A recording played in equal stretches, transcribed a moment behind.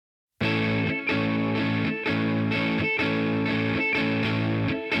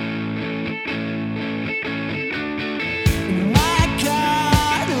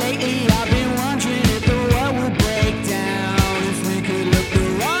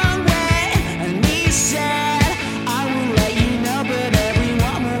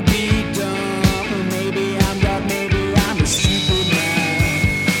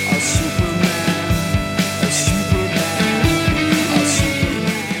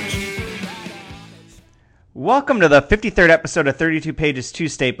Welcome to the 53rd episode of 32 Pages, 2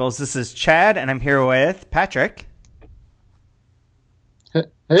 Staples. This is Chad, and I'm here with Patrick.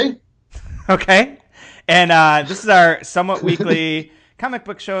 Hey. Okay. And this is our somewhat weekly comic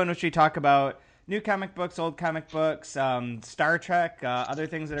book show in which we talk about new comic books, old comic books, Star Trek, other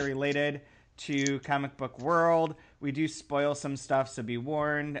things that are related to comic book world. We do spoil some stuff, so be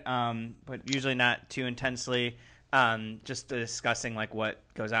warned, but usually not too intensely. Just discussing like what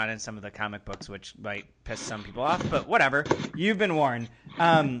goes on in some of the comic books, which might piss some people off, but whatever. You've been warned.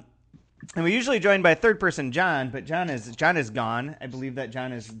 And we're usually joined by third person John, but John is gone. I believe that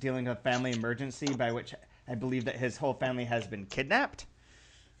John is dealing with a family emergency, by which I believe that his whole family has been kidnapped,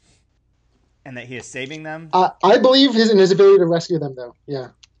 and that he is saving them. I believe in his ability to rescue them, though. Yeah.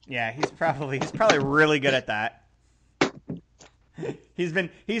 Yeah, he's probably really good at that.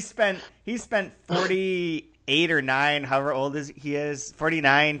 He's spent 48 or 9, however old he is,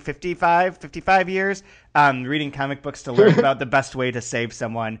 49, 55 years, reading comic books to learn about the best way to save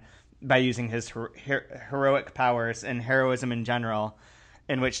someone by using his heroic powers and heroism in general,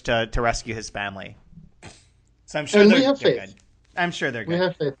 in which to rescue his family. So I'm sure they're good. I'm sure they're good. We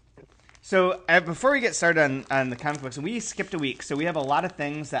have faith. So before we get started on the comic books, we skipped a week, so we have a lot of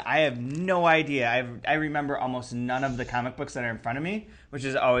things that I have no idea. I remember almost none of the comic books that are in front of me, which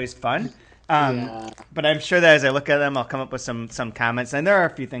is always fun. But I'm sure that as I look at them, I'll come up with some comments. And there are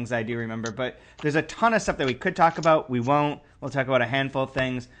a few things I do remember, but there's a ton of stuff that we could talk about. We won't. We'll talk about a handful of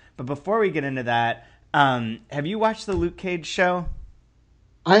things. But before we get into that, have you watched the Luke Cage show?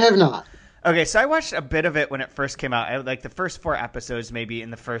 I have not. Okay, so I watched a bit of it when it first came out. I like the first 4 episodes maybe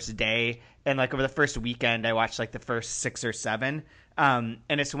in the first day. And like over the first weekend, I watched like the first 6 or 7. And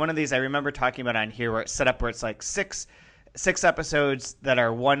it's one of these I remember talking about on here where it's set up where it's like six episodes that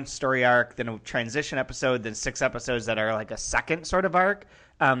are one story arc, then a transition episode, then 6 episodes that are like a second sort of arc,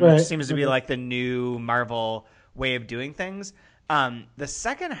 which seems to be like the new Marvel way of doing things. The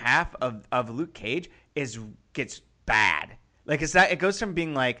second half of Luke Cage gets bad. Like it goes from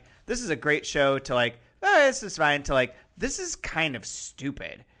being like, this is a great show to like, oh, this is fine, to like, this is kind of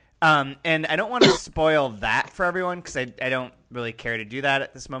stupid. And I don't want to spoil that for everyone because I don't really care to do that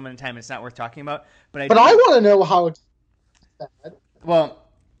at this moment in time. It's not worth talking about. But I want to know how it's bad. Well,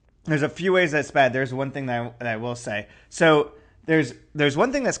 there's a few ways that's bad. There's one thing that I will say. So there's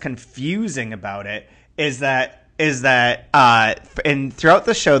one thing that's confusing about it is that and throughout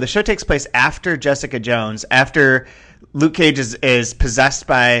the show takes place after Jessica Jones, after Luke Cage is possessed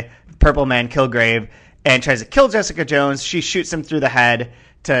by Purple Man Kilgrave and tries to kill Jessica Jones. She shoots him through the head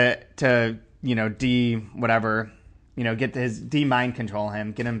to get his mind control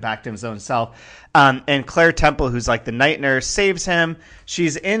him, get him back to his own self. And Claire Temple, who's like the night nurse, saves him.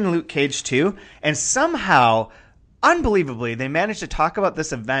 She's in Luke Cage too, and somehow, unbelievably, they managed to talk about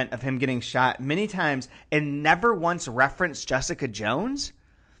this event of him getting shot many times and never once reference Jessica Jones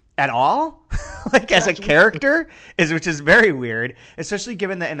at all, like as a character, which is very weird, especially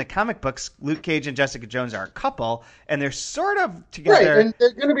given that in the comic books, Luke Cage and Jessica Jones are a couple, and they're sort of together. Right, and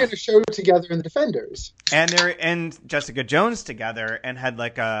they're going to be in a show together in The Defenders. And they're in Jessica Jones together and had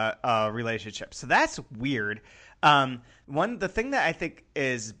like a relationship. So that's weird. The thing that I think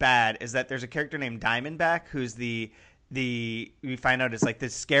is bad is that there's a character named Diamondback who's we find out is like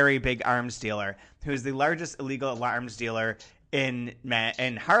this scary big arms dealer who's the largest illegal arms dealer in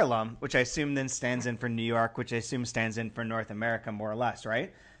Harlem, which I assume then stands in for New York, which I assume stands in for North America, more or less,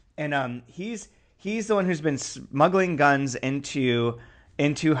 right? And he's the one who's been smuggling guns into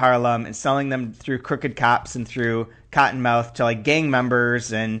Harlem and selling them through crooked cops and through Cottonmouth to like gang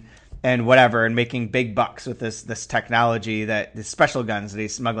members and whatever, and making big bucks with this technology, the special guns that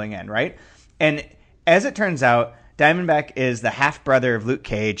he's smuggling in, right? And as it turns out, Diamondback is the half-brother of Luke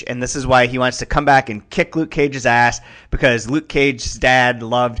Cage, and this is why he wants to come back and kick Luke Cage's ass, because Luke Cage's dad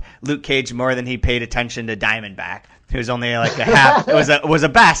loved Luke Cage more than he paid attention to Diamondback, who's only like a half, was a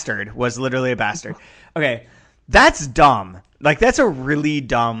bastard, was literally a bastard. Okay, that's dumb. Like, that's a really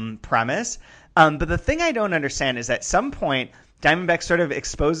dumb premise. But the thing I don't understand is at some point, Diamondback sort of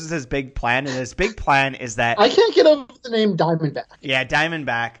exposes his big plan, and his big plan is that... I can't get over the name Diamondback. Yeah,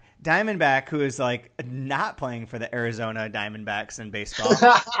 Diamondback, who is like not playing for the Arizona Diamondbacks in baseball,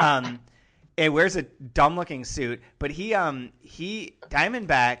 it wears a dumb-looking suit, but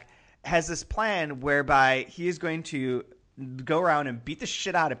Diamondback has this plan whereby he is going to go around and beat the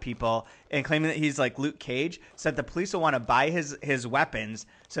shit out of people and claiming that he's like Luke Cage, so that the police will want to buy his weapons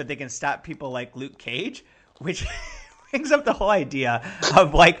so that they can stop people like Luke Cage, which brings up the whole idea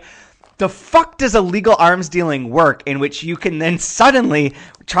of like The fuck does illegal arms dealing work in which you can then suddenly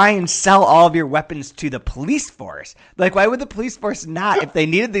try and sell all of your weapons to the police force? Like, why would the police force not, if they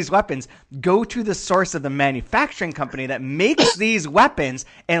needed these weapons, go to the source of the manufacturing company that makes these weapons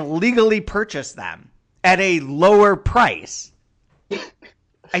and legally purchase them at a lower price?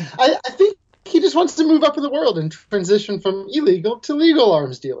 I think he just wants to move up in the world and transition from illegal to legal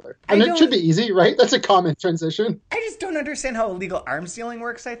arms dealer. And it should be easy, right? That's a common transition. I just don't understand how illegal arms dealing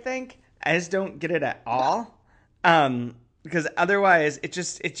works, I think. I just don't get it at all. Because otherwise it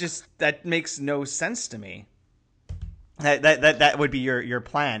just that makes no sense to me. That would be your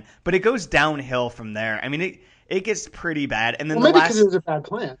plan. But it goes downhill from there. I mean it gets pretty bad, and then maybe because it was a bad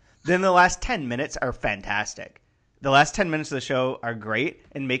plan. Then the last 10 minutes are fantastic. The last 10 minutes of the show are great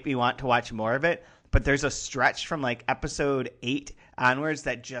and make me want to watch more of it. But there's a stretch from like episode 8 onwards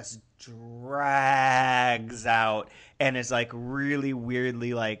that just drags out and is like really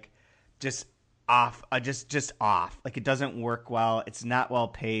weirdly like just off, just off. Like it doesn't work well. It's not well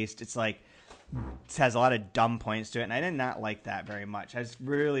paced. It's like it has a lot of dumb points to it, and I did not like that very much. I was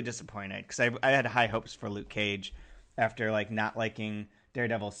really disappointed because I had high hopes for Luke Cage after like not liking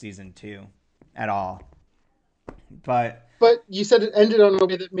Daredevil season 2 at all. But you said it ended on a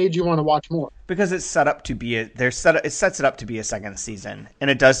way that made you want to watch more. Because it's set up to be it sets it up to be a second season, and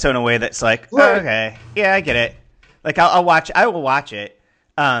it does so in a way that's like, right. Oh, okay, yeah, I get it. Like I will watch it.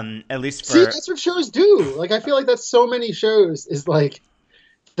 At least for... See, that's what shows do. Like I feel like that's so many shows is like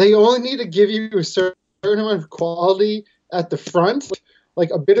they only need to give you a certain amount of quality at the front, like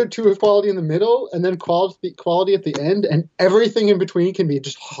a bit or two of quality in the middle, and then quality at the end, and everything in between can be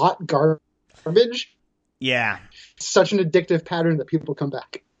just hot garbage. Yeah. Such an addictive pattern that people come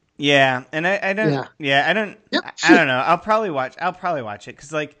back. Yeah, and I don't. Yeah, I don't. Yep, I don't know. I'll probably watch it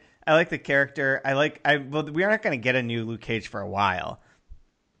because like I like the character. Well, we are not going to get a new Luke Cage for a while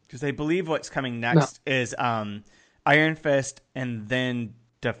because I believe what's coming next is Iron Fist, and then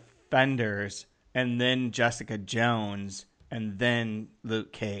Defenders, and then Jessica Jones, and then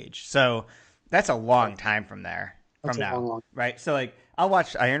Luke Cage. So that's a long time from there. From now, long. Right? So like, I'll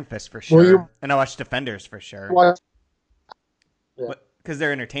watch Iron Fist for sure, and I'll watch Defenders for sure. Because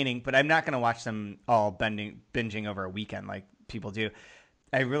they're entertaining, but I'm not going to watch them all binging over a weekend like people do.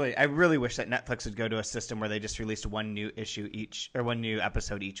 I really wish that Netflix would go to a system where they just released one new issue each, or one new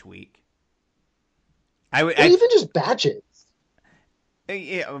episode each week. Even just batches.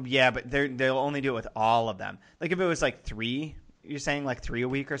 Yeah, but they'll only do it with all of them. Like if it was like 3, you're saying like 3 a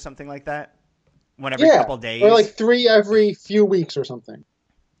week or something like that? One every couple days? Or like 3 every few weeks or something.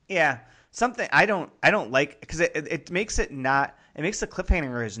 Yeah. Something I don't like, because it makes it not, it makes the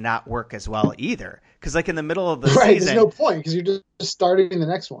cliffhangers not work as well either. Because like in the middle of the season, there's no point because you're just starting the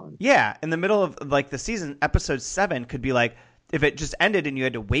next one. Yeah, in the middle of like the season, episode 7 could be like, if it just ended and you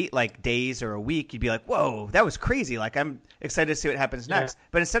had to wait like days or a week, you'd be like, whoa, that was crazy. Like I'm excited to see what happens next. Yeah.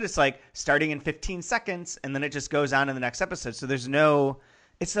 But instead it's like starting in 15 seconds and then it just goes on in the next episode. So there's no,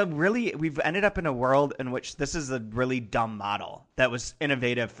 we've ended up in a world in which this is a really dumb model that was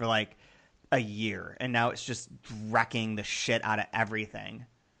innovative for like a year, and now it's just wrecking the shit out of everything.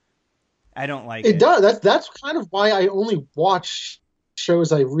 I don't like it. It does. That's kind of why I only watch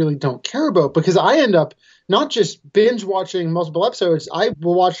shows I really don't care about, because I end up not just binge watching multiple episodes. I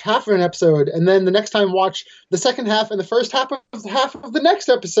will watch half of an episode and then the next time watch the second half and the first half of the next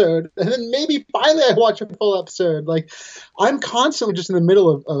episode, and then maybe finally I watch a full episode. Like I'm constantly just in the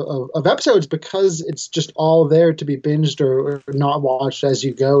middle of episodes because it's just all there to be binged or not watched as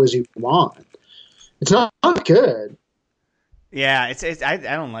you go, as you want. It's not good. Yeah, I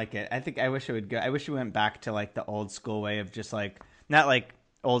don't like it. I wish it would go. I wish we went back to like the old school way of just like, not like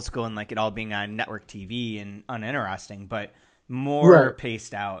old school and like it all being on network TV and uninteresting, but more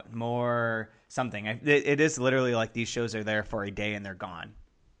paced out, more something. It is literally like these shows are there for a day and they're gone.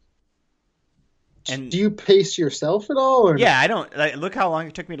 And do you pace yourself at all? Or yeah, I don't. Like, look how long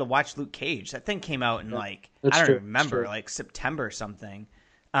it took me to watch Luke Cage. That thing came out in like I don't remember, like September or something.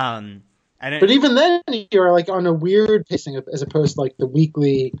 But even then, you're like on a weird pacing as opposed to like the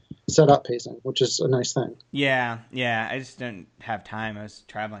weekly setup pacing, which is a nice thing. Yeah. I just didn't have time. I was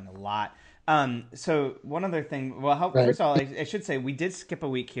traveling a lot. So one other thing. Well, first of all, I should say we did skip a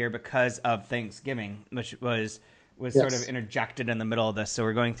week here because of Thanksgiving, which was sort of interjected in the middle of this. So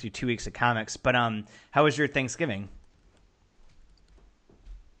we're going through 2 weeks of comics. But how was your Thanksgiving?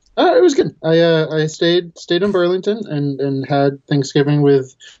 It was good. I stayed in Burlington and had Thanksgiving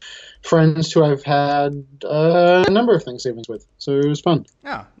with friends who I've had a number of Thanksgivings with, so it was fun.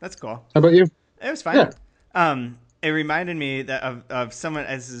 Oh, that's cool. How about you? It was fine. Yeah. It reminded me of someone,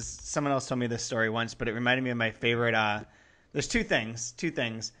 someone else told me this story once, but it reminded me of my favorite. There's two things.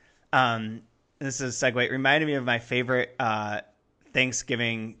 This is a segue. It reminded me of my favorite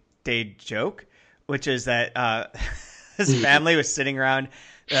Thanksgiving Day joke, which is that this family was sitting around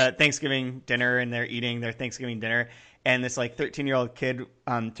Thanksgiving dinner and they're eating their Thanksgiving dinner. And this like 13-year-old kid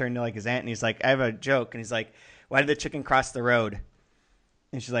turned to like his aunt and he's like, I have a joke. And he's like, why did the chicken cross the road?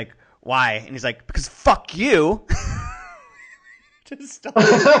 And she's like, why? And he's like, because fuck you. Just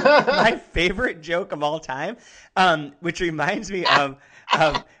my favorite joke of all time, which reminds me of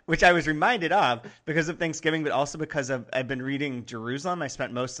which I was reminded of because of Thanksgiving, but also because I've been reading Jerusalem. I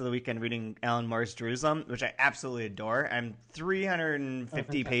spent most of the weekend reading Alan Moore's Jerusalem, which I absolutely adore. I'm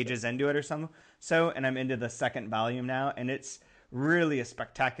 350 pages into it or so, and I'm into the second volume now, and it's really a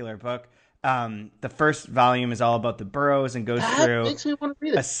spectacular book. The first volume is all about the boroughs and goes through makes me want to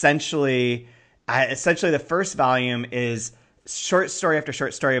read it. Essentially the first volume is short story after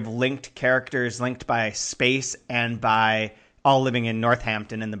short story of linked characters linked by space and by all living in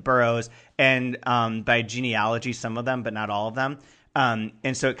Northampton in the boroughs and by genealogy, some of them, but not all of them.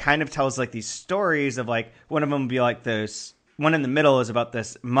 And so it kind of tells like these stories of like one of them would be like this one in the middle is about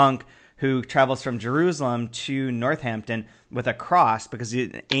this monk who travels from Jerusalem to Northampton with a cross because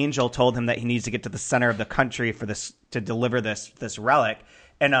an angel told him that he needs to get to the center of the country for this to deliver this relic.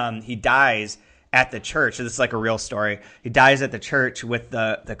 And he dies at the church. So this is like a real story. He dies at the church with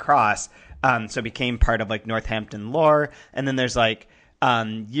the cross. So it became part of like Northampton lore. And then there's like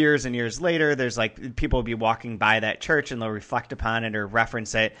years and years later, there's like people will be walking by that church and they'll reflect upon it or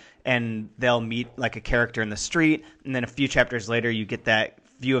reference it. And they'll meet like a character in the street. And then a few chapters later, you get that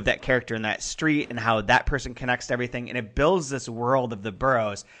view of that character in that street and how that person connects to everything. And it builds this world of the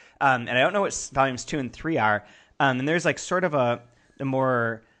boroughs. And I don't know what volumes 2 and 3 are. And there's like sort of a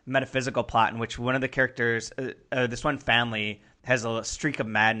more metaphysical plot in which one of the characters, this one family, has a streak of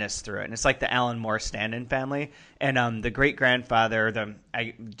madness through it, and it's like the Alan Moore stand-in family. And the great grandfather,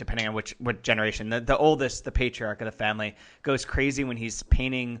 depending on what generation, the oldest, the patriarch of the family, goes crazy when he's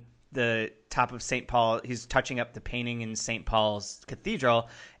painting the top of St. Paul. He's touching up the painting in St. Paul's Cathedral,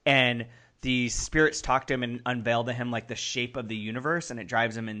 and the spirits talk to him and unveil to him like the shape of the universe, and it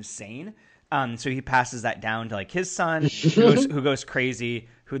drives him insane. So he passes that down to like his son, who goes crazy,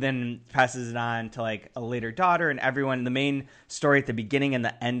 who then passes it on to like a later daughter and everyone. The main story at the beginning and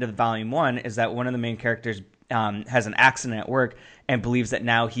the end of volume 1 is that one of the main characters has an accident at work and believes that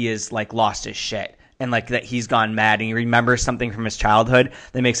now he is like lost his shit and like that he's gone mad and he remembers something from his childhood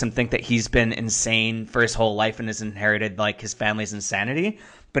that makes him think that he's been insane for his whole life and has inherited like his family's insanity.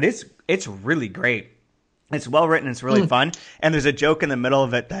 But it's really great. It's well written. It's really fun. And there's a joke in the middle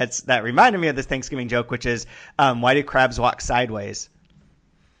of it that reminded me of this Thanksgiving joke, which is, why do crabs walk sideways?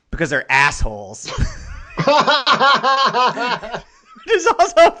 Because they're assholes. Which is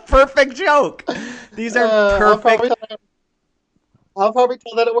also a perfect joke. These are perfect. I'll probably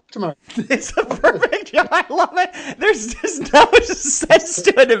tell that at work tomorrow. It's a perfect joke. I love it. There's just no sense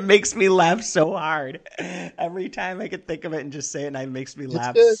to it. It makes me laugh so hard. Every time I can think of it and just say it, and it makes me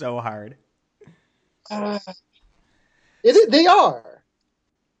laugh so hard. They are.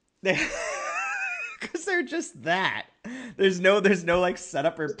 Because they're just that. There's no like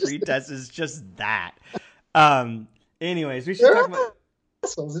setup or pretense. It's just that. Anyways, we should talk about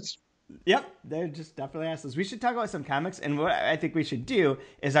assholes. Yep, they're just definitely assholes. We should talk about some comics, and what I think we should do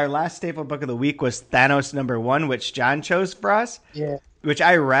is our last staple book of the week was Thanos #1, which John chose for us. Yeah. Which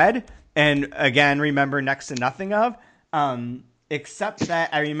I read, and again remember next to nothing of. Except that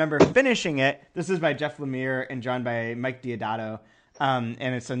I remember finishing it. This is by Jeff Lemire and drawn by Mike Deodato. And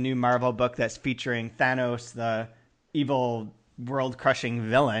it's a new Marvel book that's featuring Thanos, the evil world-crushing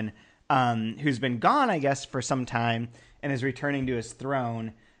villain, who's been gone, I guess, for some time and is returning to his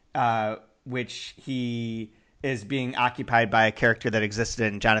throne, which he is being occupied by a character that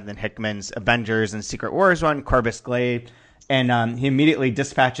existed in Jonathan Hickman's Avengers and Secret Wars one, Corvus Glaive. And he immediately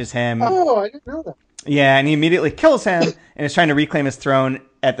dispatches him. Oh, I didn't know that. Yeah, and he immediately kills him and is trying to reclaim his throne.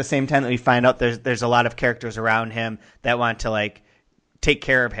 At the same time that we find out there's a lot of characters around him that want to like take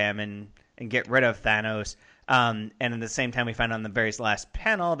care of him and get rid of Thanos. And at the same time we find on the very last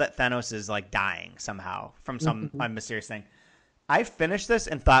panel that Thanos is like dying somehow from some mysterious thing. I finished this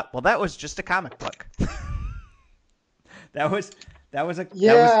and thought, well, that was just a comic book. that was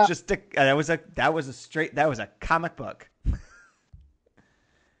a comic book.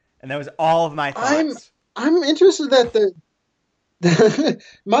 And that was all of my thoughts. I'm interested that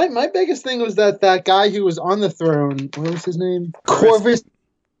my biggest thing was that guy who was on the throne, what was his name? Corvus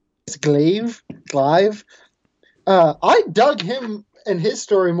Glaive. I dug him and his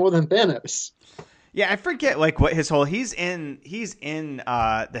story more than Thanos. Yeah, I forget like what his whole he's in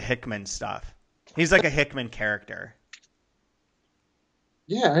the Hickman stuff. He's like a Hickman character.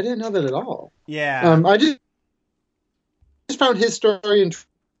 Yeah, I didn't know that at all. Yeah. I just found his story and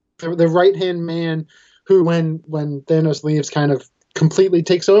the right hand man who, when Thanos leaves, kind of completely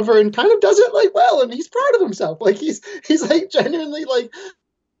takes over and kind of does it like well, and he's proud of himself. Like he's like genuinely like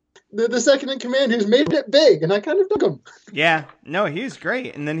the second in command who's made it big, and I kind of dug him. Yeah. No, he's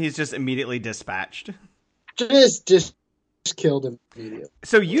great. And then he's just immediately dispatched. Just killed immediately.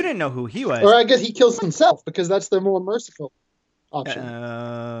 So you didn't know who he was. Or I guess he kills himself because that's the more merciful option.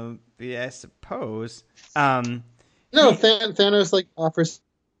 Yeah, I suppose. No, He, Thanos like offers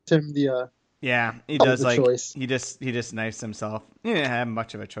him the yeah, he does like choice. he just knifes himself. He didn't have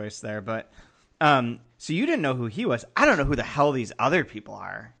much of a choice there, but so you didn't know who he was. I don't know who the hell these other people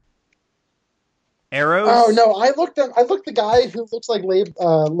are. Arrows? Oh no, I looked the guy who looks like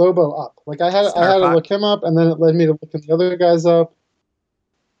Lobo up. Like I had to Starhawk? look him up, and then it led me to look the other guys up.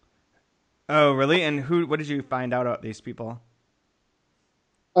 Oh, really? And who? What did you find out about these people?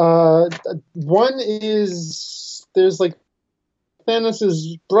 Uh, One is there's like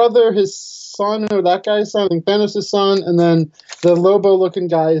Thanos' brother, his son, or that guy's son, I think Thanos' son, and then the Lobo looking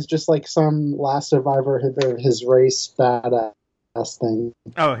guy is just like some last survivor of his race badass thing.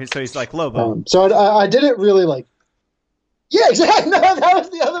 Oh, so he's like Lobo. So I didn't really like. Yeah, exactly. No, that was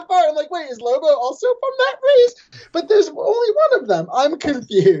the other part. I'm like, wait, is Lobo also from that race? But there's only one of them. I'm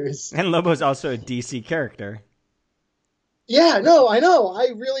confused. And Lobo's also a DC character. Yeah, no, I know. I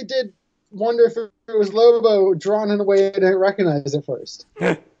really did wonder if it was Lobo drawn in a way I didn't recognize at first.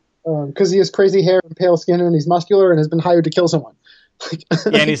 Because he has crazy hair and pale skin and he's muscular and has been hired to kill someone. Yeah,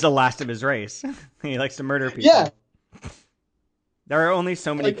 and he's the last of his race. He likes to murder people. Yeah. There are only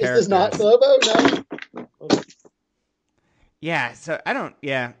so many Like, characters. is this not Lobo? No. Yeah, so I don't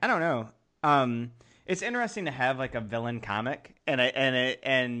know. It's interesting to have like a villain comic, and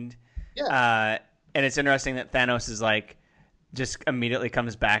Yeah. and it's interesting that Thanos is like just immediately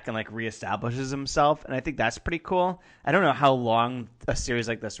comes back and like reestablishes himself, and I think that's pretty cool. I don't know how long a series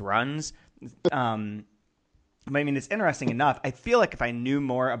like this runs. But I mean, it's interesting enough. I feel like if I knew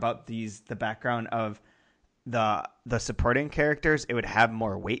more about the background of the supporting characters, it would have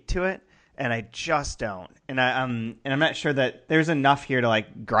more weight to it, and I just don't. And I'm not sure that there's enough here to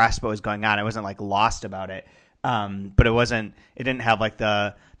like grasp what was going on. I wasn't like lost about it. But it didn't have like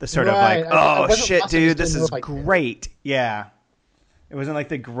the sort of like, I oh wasn't shit, lost, I dude, just this didn't know is if I cared. great. Yeah. It wasn't like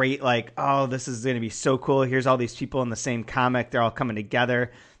the great like, oh, this is going to be so cool. Here's all these people in the same comic. They're all coming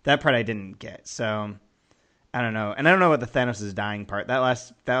together. That part I didn't get. So I don't know. And I don't know what the Thanos is dying part. That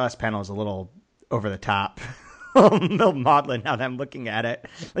last panel is a little over the top. A little maudlin now that I'm looking at it.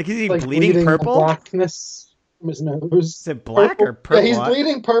 Like, is he Like bleeding purple? blackness from his nose. Is it black or purple? Yeah, he's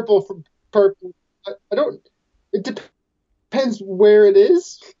bleeding purple from purple. I don't. It depends where it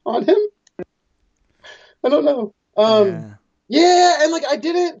is on him. I don't know. Yeah. Yeah, and like I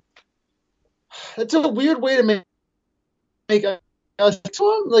didn't. It's a weird way to make us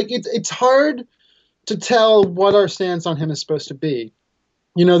like it's hard to tell what our stance on him is supposed to be.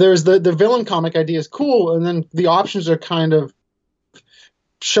 You know, there's the villain comic idea is cool, and then the options are kind of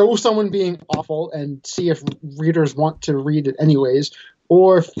show someone being awful and see if readers want to read it anyways,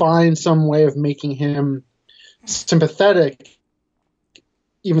 or find some way of making him sympathetic,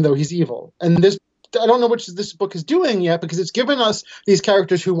 even though he's evil. And this, I don't know which this book is doing yet, because it's given us these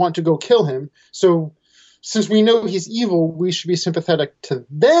characters who want to go kill him. So since we know he's evil, we should be sympathetic to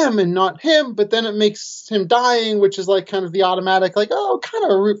them and not him. But then it makes him dying, which is like kind of the automatic, like, oh, kind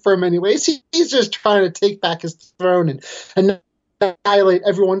of root for him anyways. He's just trying to take back his throne and annihilate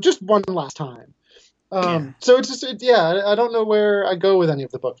everyone just one last time. So it's just, I don't know where I go with any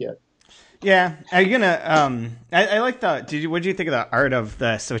of the book yet. Yeah, are you gonna? I like the. What did you think of the art of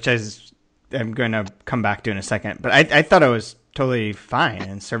this? Which I'm going to come back to in a second. But I thought it was totally fine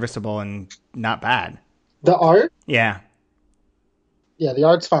and serviceable and not bad. The art? Yeah. Yeah, the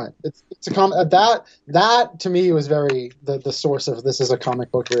art's fine. It's a that to me was very the source of this is a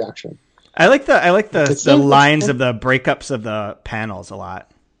comic book reaction. I like the lines of the breakups of the panels a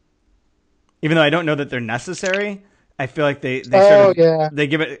lot. Even though I don't know that they're necessary, I feel like they they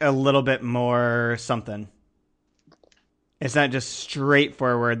give it a little bit more something. It's not just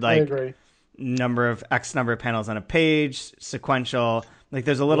straightforward like number of panels on a page, sequential. Like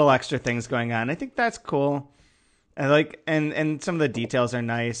there's a little extra things going on. I think that's cool. I like and some of the details are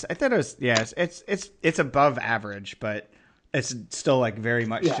nice. I thought it was it's above average, but it's still like very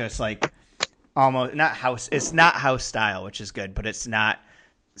much just like almost not house. It's not house style, which is good, but it's not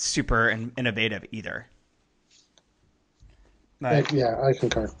super innovative either. But yeah, I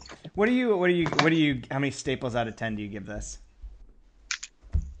concur. What do you? How many staples out of 10 do you give this?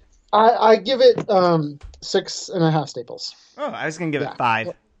 I give it 6.5 staples. Oh, I was gonna give it Yeah.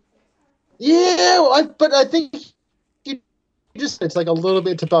 5. Yeah, but I think you just it's like a little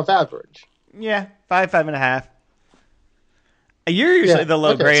bit above average. Yeah, 5, 5.5. You're usually Yeah. the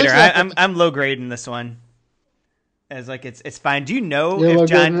low Okay. grader. 6.5. I'm low grading this one. As like it's fine. Do you know You're if low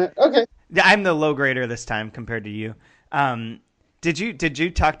John? grading it. Okay. Yeah, I'm the low grader this time compared to you. Um, did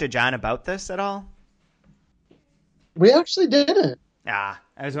you talk to John about this at all? We actually didn't. I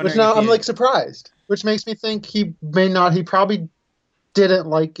was Which wondering if now I'm you. like surprised. Which makes me think he may not. He probably didn't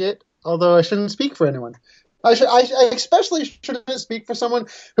like it. Although I shouldn't speak for anyone. I especially shouldn't speak for someone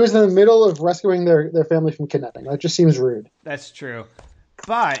who's in the middle of rescuing their family from kidnapping. That just seems rude. That's true,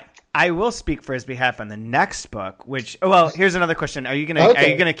 but I will speak for his behalf on the next book. Which, well, here's another question: Are you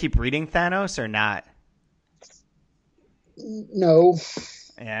gonna keep reading Thanos or not? No.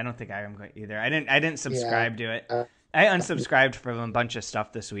 Yeah, I don't think I am going either. I didn't subscribe to it. Uh, I unsubscribed from a bunch of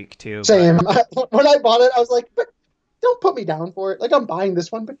stuff this week too. Same. When I bought it, I was like, but don't put me down for it. Like I'm buying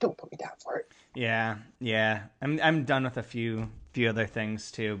this one, but don't put me down for it. Yeah. I'm done with a few other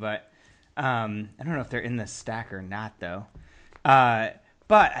things too, but I don't know if they're in this stack or not though. But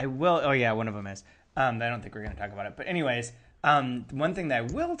I will. Oh yeah, one of them is. I don't think we're going to talk about it. But anyways, one thing that I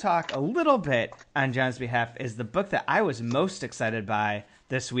will talk a little bit on John's behalf is the book that I was most excited by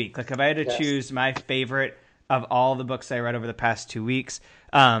this week. Like if I had to choose my favorite of all the books I read over the past 2 weeks,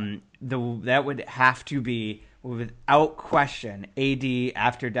 that would have to be, without question, AD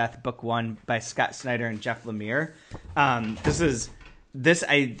After Death Book 1 by Scott Snyder and Jeff Lemire. This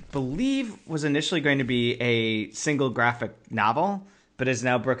I believe was initially going to be a single graphic novel, but is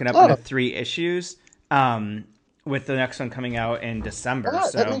now broken up into 3 issues. With the next one coming out in December.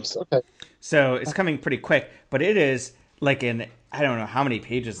 So it's coming pretty quick, but it is like I don't know how many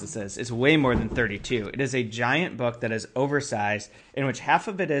pages this is. It's way more than 32. It is a giant book that is oversized, in which half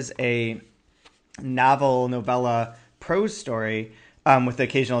of it is a novella prose story with the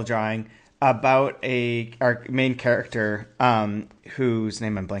occasional drawing about our main character, whose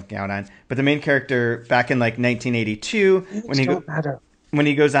name I'm blanking out on, but the main character back in like 1982 when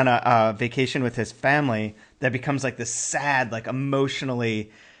he goes on a vacation with his family that becomes like this sad, like emotionally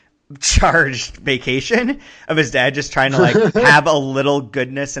charged vacation of his dad just trying to like have a little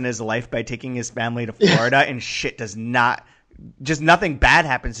goodness in his life by taking his family to Florida, and shit does not, just nothing bad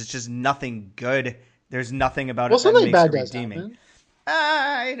happens. It's just nothing good. There's nothing about it that makes it redeeming.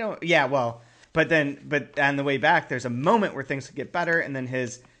 I don't. Yeah, well, but on the way back, there's a moment where things get better, and then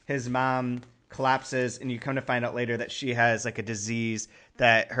his mom collapses, and you come to find out later that she has like a disease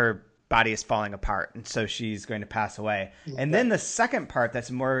that her body is falling apart, and so she's going to pass away. And then the second part, that's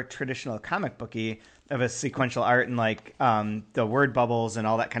more traditional comic booky of a sequential art and like the word bubbles and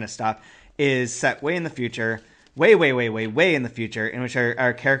all that kind of stuff, is set way in the future, way in the future, in which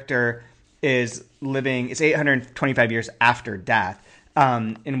our character is living. It's 825 years after death,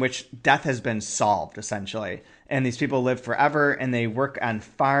 in which death has been solved essentially, and these people live forever, and they work on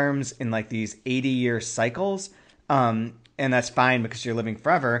farms in like these 80-year cycles. And that's fine because you're living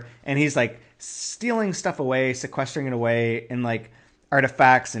forever. And he's like stealing stuff away, sequestering it away in like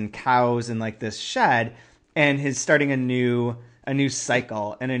artifacts and cows in like this shed. And he's starting a new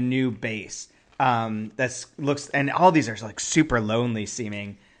cycle and a new base. And all these are like super lonely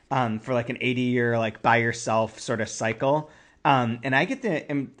seeming, for like an 80-year, like by yourself sort of cycle. And I get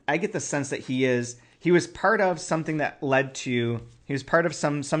the sense that he was part of something that led to. He was part of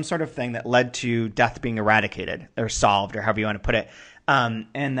some sort of thing that led to death being eradicated or solved, or however you want to put it,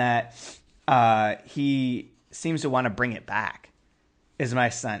 and that he seems to want to bring it back, is my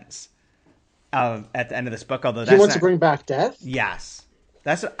sense at the end of this book. Although he wants to bring back death. Yes,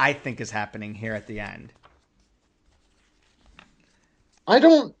 that's what I think is happening here at the end. I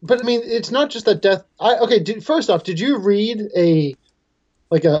don't, but I mean, it's not just that death. First off, did you read a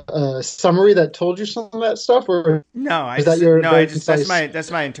summary that told you some of that stuff, or no? That's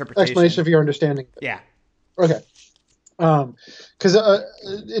my interpretation. Explanation of your understanding. Yeah. Okay. Because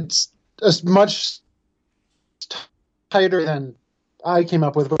it's as much tighter than I came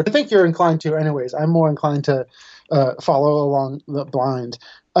up with, but I think you're inclined to, anyways. I'm more inclined to follow along the blind.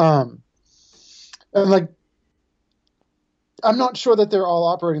 And like, I'm not sure that they're all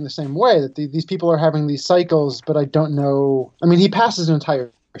operating the same way, that these people are having these cycles, but I don't know. I mean, he passes an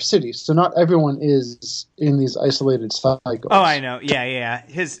entire city, so not everyone is in these isolated cycles. Oh, I know. Yeah.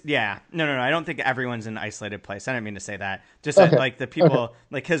 No. I don't think everyone's in an isolated place. I didn't mean to say that. Just that, like, the people,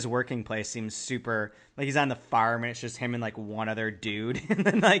 like, his working place seems super, like, he's on the farm, and it's just him and, like, one other dude. And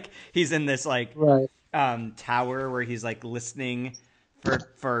then, like, he's in this, like, tower where he's, like, listening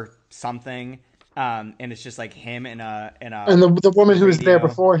for something. And it's just like him and the woman who was there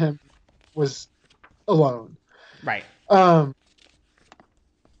before him was alone. Right. Um,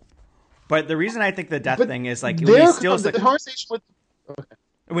 But the reason I think the death but thing is like there, the conversation with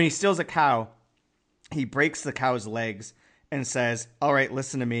when he steals a cow, he breaks the cow's legs and says, "All right,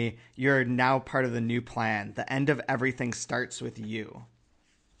 listen to me. You're now part of the new plan. The end of everything starts with you."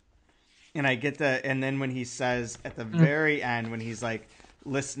 And I get that. And then when he says at the very end, when he's like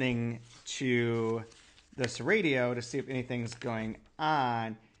listening to this radio to see if anything's going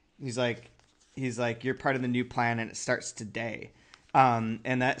on, he's like, "You're part of the new plan, and it starts today."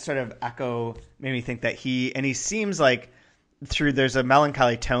 And that sort of echo made me think that he seems like there's a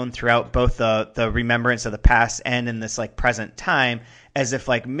melancholy tone throughout both the remembrance of the past and in this like present time, as if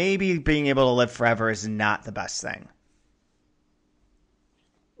like maybe being able to live forever is not the best thing.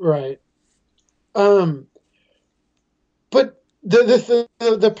 right. Um, but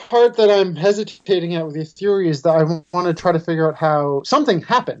the part that I'm hesitating at with your theory is that I want to try to figure out how something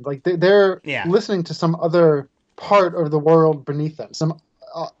happened. Like they're Yeah. listening to some other part of the world beneath them. Some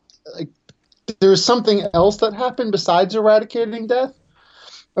like there's something else that happened besides eradicating death,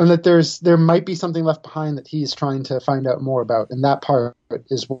 and that there might be something left behind that he's trying to find out more about. And that part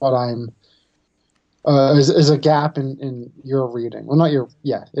is what I'm is a gap in your reading. Well, not your.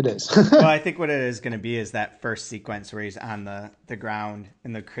 Yeah, it is. Well, I think what it is going to be is that first sequence where he's on the ground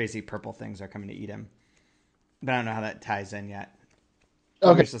and the crazy purple things are coming to eat him. But I don't know how that ties in yet.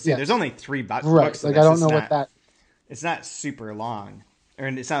 Okay. See, there's only 3 books. Right. Like I don't know what that. It's not super long, or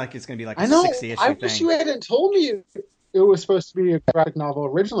it's not like it's going to be like a I know. 60-issue I thing. wish you hadn't told me it was supposed to be a graphic novel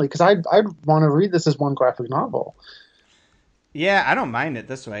originally, because I'd want to read this as one graphic novel. Yeah, I don't mind it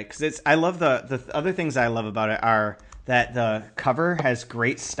this way because it's. I love the other things I love about it are that the cover has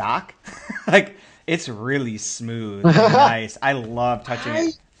great stock, like it's really smooth and nice. I love touching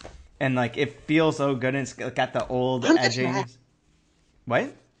it, and like it feels so good. And it's got the old edgings.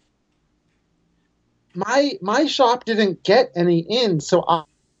 What? My shop didn't get any in, so I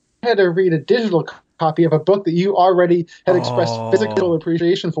had to read a digital copy of a book that you already had expressed physical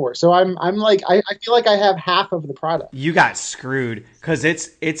appreciation for. So I'm like I feel like I have half of the product. You got screwed because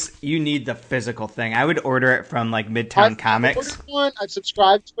it's you need the physical thing. I would order it from like Midtown Comics. I've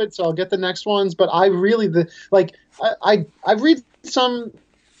subscribed to it, so I'll get the next ones. But I really I read some.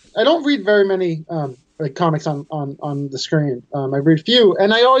 I don't read very many like comics on the screen. I read few,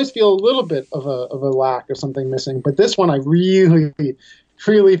 and I always feel a little bit of a lack of something missing. But this one, I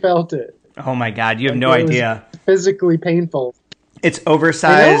really felt it. Oh my god, you have no idea. Physically painful. It's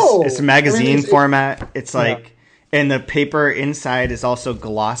oversized. It's a magazine format. It's like, and the paper inside is also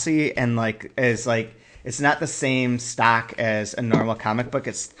glossy and like is like it's not the same stock as a normal comic book.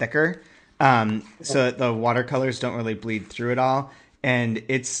 It's thicker, so the watercolors don't really bleed through it all, and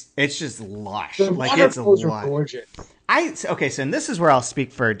it's just lush. The like it's lush. Are gorgeous. Okay, so and this is where I'll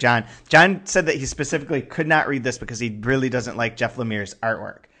speak for John. John said that he specifically could not read this because he really doesn't like Jeff Lemire's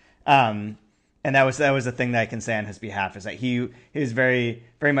artwork. And that was a thing that I can say on his behalf is that he was very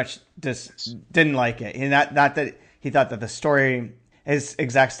much just didn't like it. He not that he thought that the story, his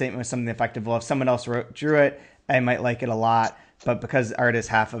exact statement was something effective. Well, if someone else drew it, I might like it a lot, but because art is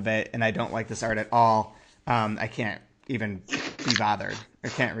half of it, and I don't like this art at all, I can't even be bothered. I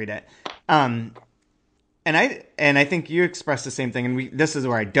can't read it. And I think you expressed the same thing. And this is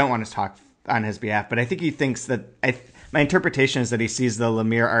where I don't want to talk on his behalf, but I think he thinks that my interpretation is that he sees the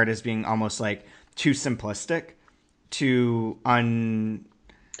Lemire art as being almost like too simplistic, too on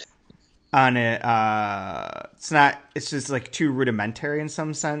it. It's just like too rudimentary in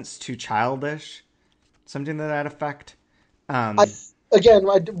some sense, too childish, something to that effect. We're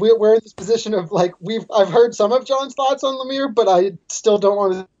in this position of like I've heard some of John's thoughts on Lemire, but I still don't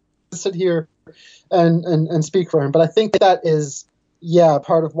want to sit here and speak for him. But I think that is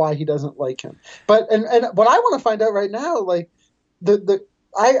part of why he doesn't like him. But and what I want to find out right now, like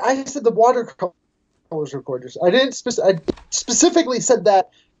I said the watercolors are gorgeous. I specifically said that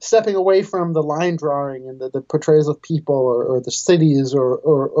stepping away from the line drawing and the portrayals of people or the cities or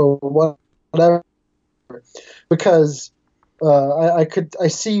whatever, because I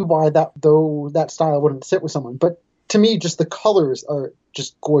see why that style wouldn't sit with someone. But to me, just the colors are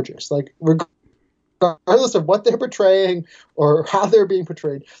just gorgeous. Like regardless of what they're portraying or how they're being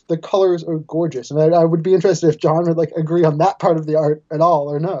portrayed, the colors are gorgeous. And I would be interested if John would like agree on that part of the art at all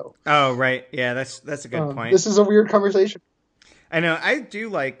or no. Oh, right. Yeah, that's a good point. This is a weird conversation. I know. I do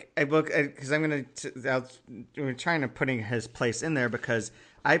like a book because I'm trying to putting his place in there because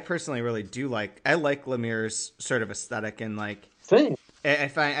I personally really do I like Lemire's sort of aesthetic and like Same. I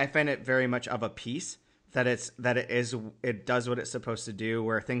find it very much of a piece. It does what it's supposed to do,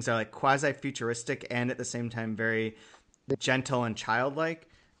 where things are like quasi futuristic and at the same time very gentle and childlike.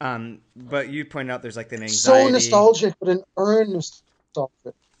 But you pointed out there's like an So anxiety. nostalgic, but an earned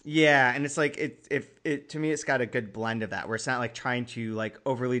nostalgic. Yeah, and it's like it to me it's got a good blend of that where it's not like trying to like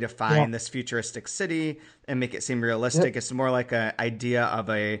overly define this futuristic city and make it seem realistic. It's more like an idea of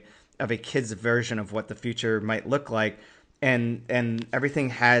a kid's version of what the future might look like. And everything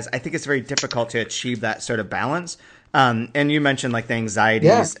has, I think it's very difficult to achieve that sort of balance. And you mentioned like the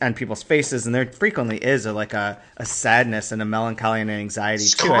anxieties on people's faces, and there frequently is a sadness and a melancholy and an anxiety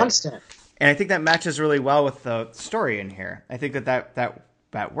It's to constant. it. And I think that matches really well with the story in here. I think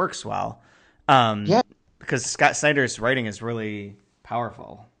that works well. Because Scott Snyder's writing is really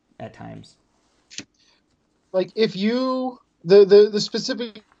powerful at times. Like if you the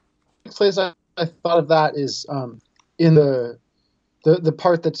specific place I thought of that is in the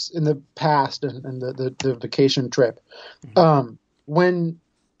part that's in the past and the vacation trip. When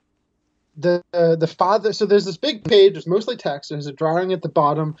the father, so there's this big page, it's mostly text, there's a drawing at the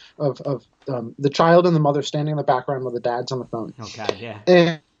bottom of the child and the mother standing in the background while the dad's on the phone. Oh God, yeah.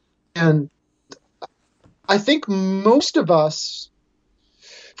 And I think most of us,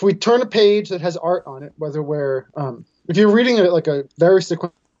 if we turn a page that has art on it, whether we're if you're reading it like a very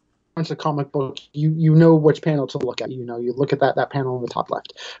sequential comic book, you know which panel to look at. You look at that panel in the top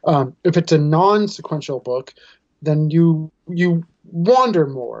left. If it's a non-sequential book, then you wander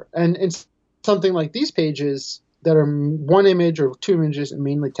more. And it's something like these pages that are one image or two images and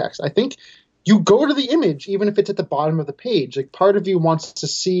mainly text. I think you go to the image even if it's at the bottom of the page. Like part of you wants to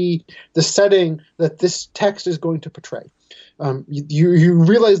see the setting that this text is going to portray. You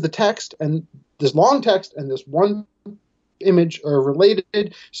realize the text and this long text and this one image are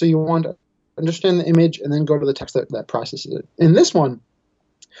related, so you want to understand the image and then go to the text that processes it. In this one,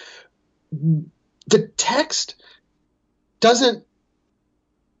 the text doesn't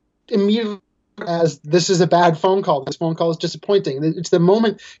immediately as this is a bad phone call. This phone call is disappointing. It's the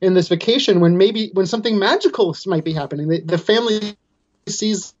moment in this vacation when something magical might be happening. The family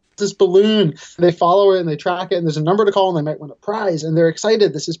sees this balloon, they follow it and they track it, and there's a number to call and they might win a prize, and they're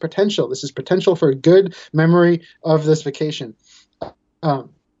excited. This is potential for a good memory of this vacation. And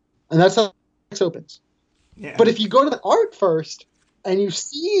that's how it opens. Yeah. But if you go to the art first and you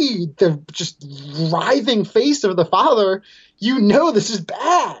see the just writhing face of the father, you know this is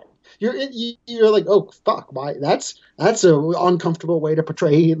bad. You're like, oh fuck, why? That's an uncomfortable way to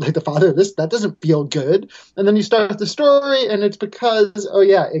portray like the father. That doesn't feel good. And then you start the story, and it's because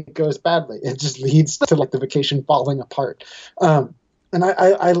it goes badly. It just leads to like the vacation falling apart. And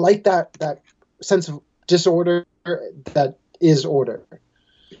I like that sense of disorder that is order.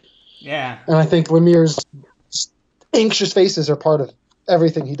 Yeah. And I think Lemire's anxious faces are part of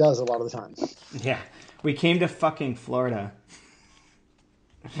everything he does a lot of the time. Yeah. We came to fucking Florida.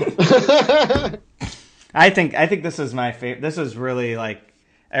 I think this is my favorite. This was really like,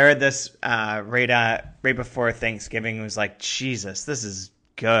 I read this right before Thanksgiving. It was like, Jesus, this is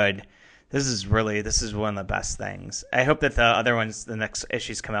good. This is one of the best things. I hope that the other ones, the next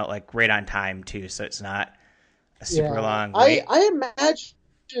issues come out like right on time too, so it's not a super long wait. I imagine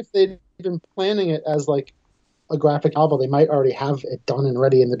if they'd been planning it as like a graphic novel, they might already have it done and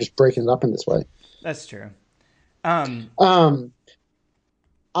ready, and they're just breaking it up in this way. That's true.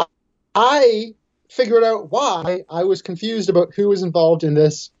 I figured out why I was confused about who was involved in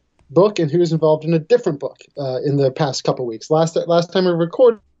this book and who was involved in a different book in the past couple weeks. Last time we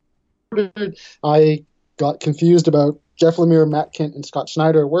recorded, I got confused about Jeff Lemire, Matt Kindt, and Scott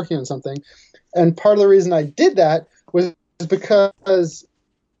Snyder working on something. And part of the reason I did that was because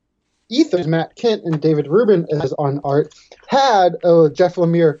Ethos, Matt Kindt, and David Rubin as on art had a Jeff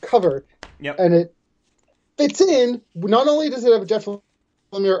Lemire cover. Yep. And it fits in. Not only does it have a Jeff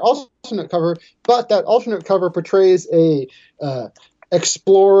Lemire alternate cover, but that alternate cover portrays a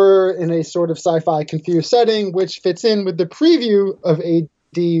explorer in a sort of sci-fi confused setting, which fits in with the preview of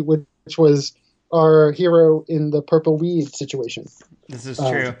AD, which was our hero in the Purple Weed situation. This is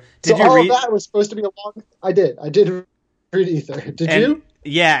true. Did you read? All of that was supposed to be a long. I did read Ether. Did you?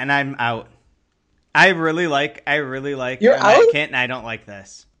 Yeah, and I'm out. I really like You're Matt out? Kindt, and I don't like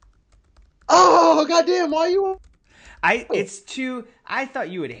this. Oh goddamn! Why are you? I thought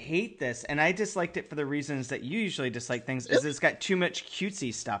you would hate this, and I disliked it for the reasons that you usually dislike things. Is it's got too much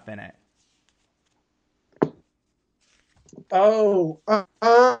cutesy stuff in it. Oh,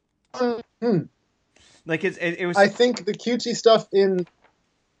 like it was. I think the cutesy stuff in.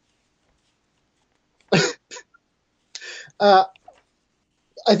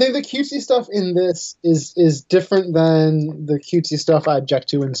 I think the cutesy stuff in this is different than the cutesy stuff I object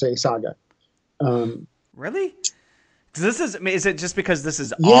to in, say, Saga. Really? Is it just because this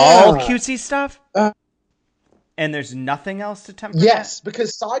is all cutesy stuff? And there's nothing else to temper Yes, that?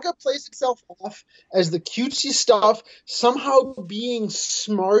 because Saga plays itself off as the cutesy stuff somehow being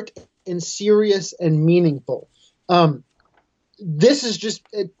smart and serious and meaningful. This is just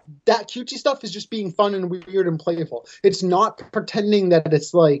that cutesy stuff is just being fun and weird and playful. It's not pretending that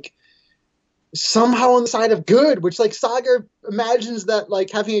it's like somehow on the side of good, which like Saga imagines that like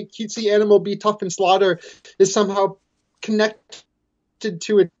having a cutesy animal be tough and slaughter is somehow connected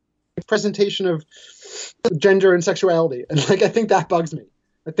to a presentation of gender and sexuality. And like I think that bugs me.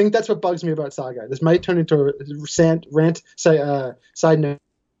 I think that's what bugs me about Saga. This might turn into a side note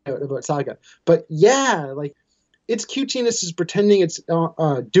about Saga. But yeah, like its cutesiness is pretending it's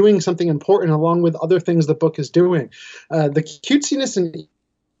doing something important along with other things the book is doing. The cutesiness in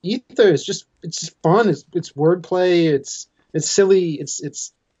Ether is just fun. It's wordplay. It's silly.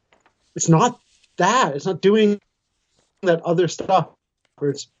 It's not that. It's not doing that other stuff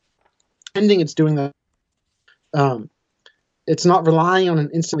where it's pretending it's doing that. It's not relying on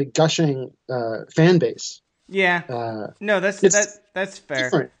an instantly gushing fan base. Yeah. No, that's fair.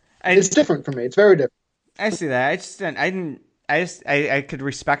 Different. It's different for me. It's very different. I see that. I could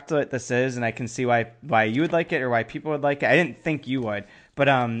respect what this is, and I can see why you would like it or why people would like it. I didn't think you would, but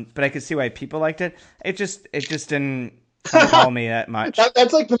I could see why people liked it. It just didn't compel me that much.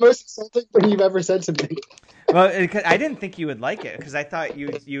 That's like the most insulting thing you've ever said to me. Well, I didn't think you would like it because I thought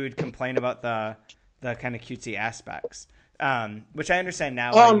you would complain about the kind of cutesy aspects, which I understand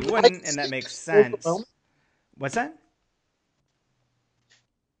now why you wouldn't, and that makes sense. What's that?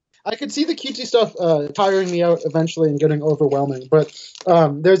 I could see the cutesy stuff tiring me out eventually and getting overwhelming, but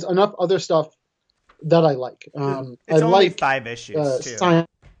there's enough other stuff that I like. It's only 5 issues, too. Science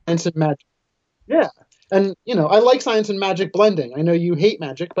and magic. Yeah. And, I like science and magic blending. I know you hate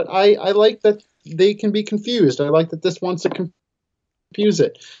magic, but I like that they can be confused. I like that this wants to confuse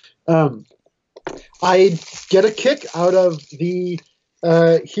it. I get a kick out of the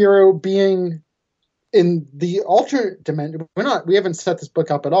hero being in the alternate dimension. We haven't set this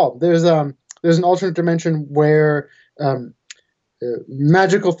book up at all. There's an alternate dimension where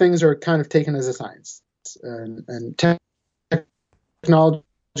magical things are kind of taken as a science, and technology,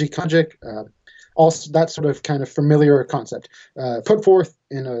 magic, also that sort of kind of familiar concept, put forth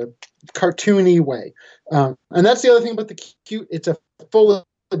in a cartoony way. And that's the other thing about the cute. It's a full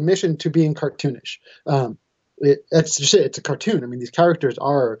admission to being cartoonish. That's just it. It's a cartoon. I mean, these characters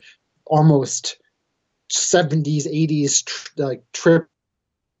are almost 70s, 80s, like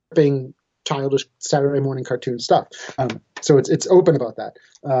tripping childish Saturday morning cartoon stuff. So it's open about that.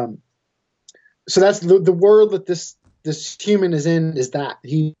 So that's the world that this human is in, is that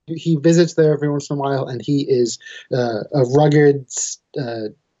he visits there every once in a while, and he is a rugged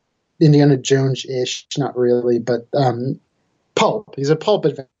Indiana Jones-ish, not really, but pulp. He's a pulp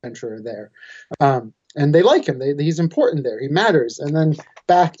adventurer there. And they like him. He's important there. He matters. And then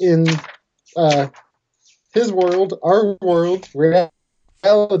back in his world, our world,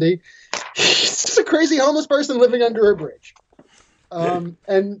 reality, he's just a crazy homeless person living under a bridge. And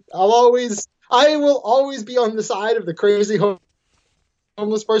I will always be on the side of the crazy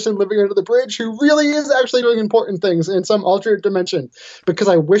homeless person living under the bridge who really is actually doing important things in some alternate dimension, because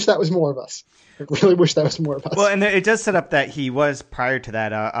I wish that was more of us. I really wish that was more of us. Well, and it does set up that he was, prior to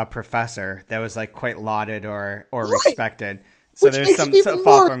that, a professor that was like quite lauded or respected. So which there's some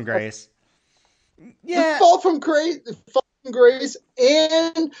fall from grace. Yeah, the fall from grace,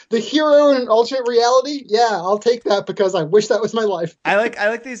 and the hero in an alternate reality. Yeah, I'll take that because I wish that was my life. I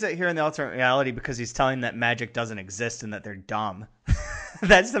like these here in the alternate reality because he's telling that magic doesn't exist and that they're dumb.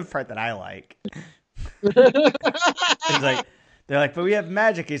 That's the part that I like. It's like they're like, but we have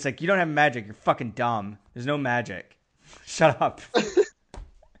magic. He's like, you don't have magic. You're fucking dumb. There's no magic. Shut up.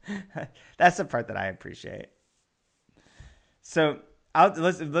 That's the part that I appreciate. So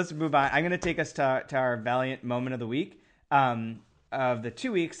let's move on. I'm going to take us to our Valiant moment of the week. Of the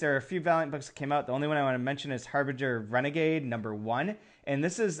 2 weeks, there are a few Valiant books that came out. The only one I want to mention is Harbinger Renegade #1, and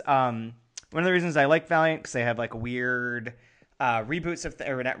this is one of the reasons I like Valiant, because they have like weird reboots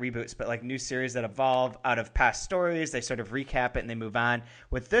or not reboots, but like new series that evolve out of past stories. They sort of recap it and they move on.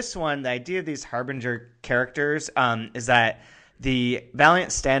 With this one, the idea of these Harbinger characters is that the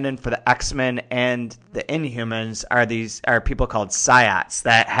Valiant stand-in for the X-Men and the Inhumans are people called Psiots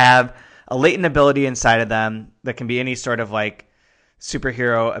that have a latent ability inside of them that can be any sort of like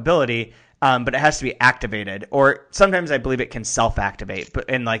superhero ability, but it has to be activated, or sometimes I believe it can self-activate, but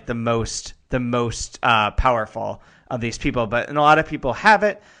in like the most powerful of these people. And a lot of people have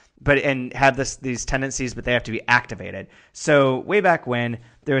it, and have these tendencies, but they have to be activated. So way back when,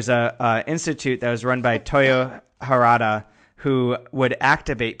 there was a institute that was run by Toyo Harada who would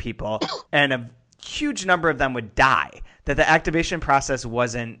activate people, and huge number of them would die, that the activation process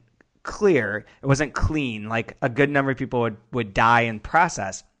wasn't clear, it wasn't clean, like a good number of people would die in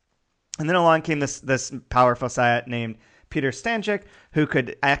process. And then along came this powerful Psiot named Peter Stanchik, who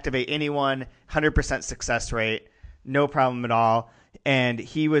could activate anyone, 100% success rate, no problem at all. And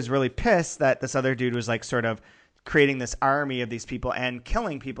he was really pissed that this other dude was like sort of creating this army of these people and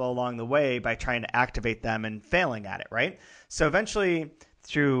killing people along the way by trying to activate them and failing at it, right? So eventually,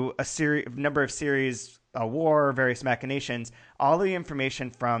 through a number of series, a war, various machinations, all the information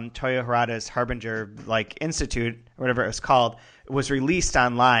from Toyo Harada's Harbinger like Institute, or whatever it was called, was released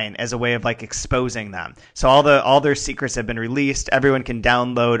online as a way of like exposing them. So all their secrets have been released. Everyone can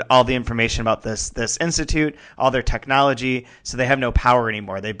download all the information about this institute, all their technology. So they have no power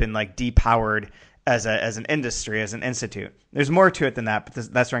anymore. They've been like depowered as an industry, as an institute. There's more to it than that,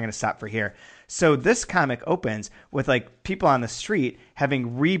 but that's where I'm going to stop for here. So this comic opens with like people on the street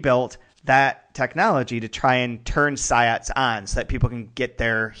having rebuilt that technology to try and turn Psiots on so that people can get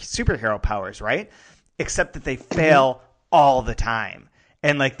their superhero powers, right? Except that they fail all the time.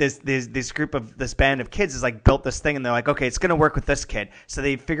 And like this band of kids is like built this thing, and they're like, okay, it's going to work with this kid. So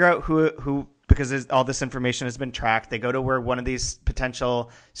they figure out who because all this information has been tracked. They go to where one of these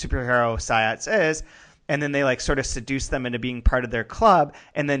potential superhero Psiots is, and then they like sort of seduce them into being part of their club,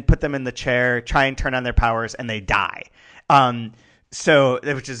 and then put them in the chair, try and turn on their powers, and they die. So,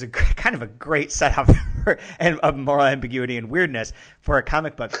 which is kind of a great setup and of moral ambiguity and weirdness for a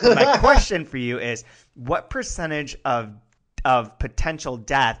comic book. But my question for you is, what percentage of potential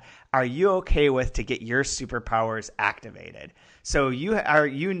death are you okay with to get your superpowers activated? So you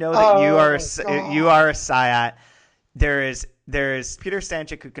know that you are a Psiot. There is Peter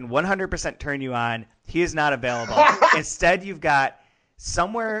Stanchik who can 100% turn you on. He is not available. Instead, you've got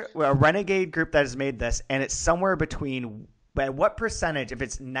somewhere a renegade group that has made this, and it's somewhere between. But what percentage? If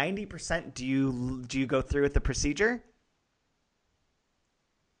it's 90%, do you go through with the procedure?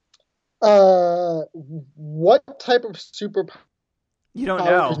 What type of superpower? You don't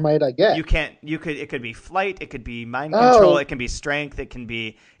know. Might I get? You can't. You could. It could be flight. It could be mind control. It can be strength. It can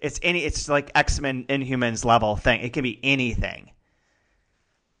be. It's like X-Men Inhumans level thing. It can be anything.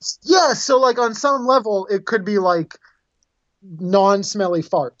 Yeah. So like on some level, it could be like non-smelly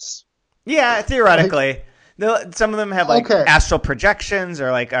farts. Yeah, theoretically. Some of them have like astral projections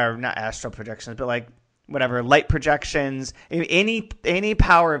or not astral projections, but like whatever, light projections, any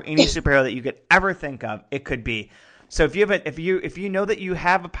power of any superhero that you could ever think of, it could be. So if you know that you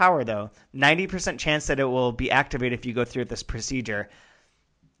have a power though, 90% chance that it will be activated if you go through this procedure.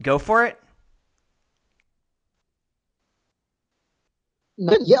 Go for it.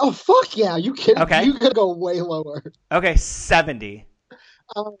 Yeah, oh fuck yeah! You kidding? Okay. You could go way lower. Okay, 70.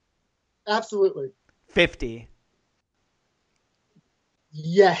 Absolutely. 50.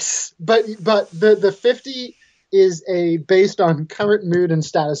 Yes, but the 50 is based on current mood and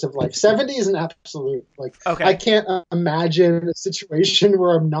status of life. 70 is an absolute. Like, okay. I can't imagine a situation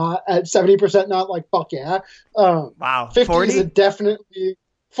where I'm not at 70%, not like fuck yeah. Wow. 50 40? is definitely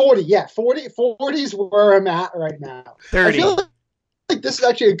 40. Yeah, 40 is where I'm at right now. 30. I feel like this is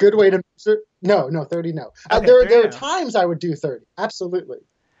actually a good way to. No, 30. No, okay, there are times I would do 30. Absolutely.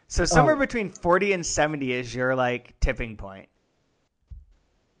 So somewhere between 40 and 70 is your like tipping point.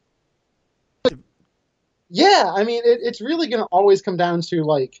 Yeah, I mean, it's really going to always come down to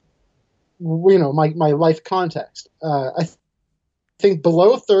like, my life context. I think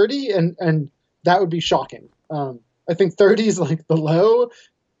below 30, and that would be shocking. I think 30 is like the low.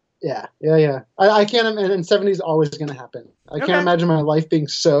 Yeah. I can't, and 70 is always going to happen. I can't imagine my life being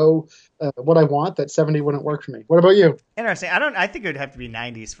so what I want that 70 wouldn't work for me. What about you? Interesting. I think it would have to be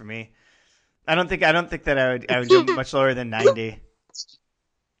 90s for me. I don't think that I would do much lower than 90.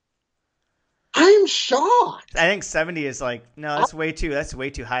 I'm shocked. I think 70 is like, no, that's way too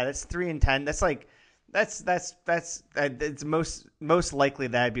high. That's 3 and 10. That's like, that's it's most likely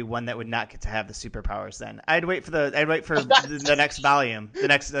that I'd be one that would not get to have the superpowers. Then I'd wait for the next volume, the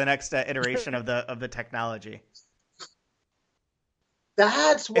next iteration of the technology.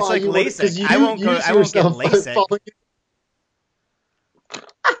 That's why it's like LASIK. I won't get LASIK.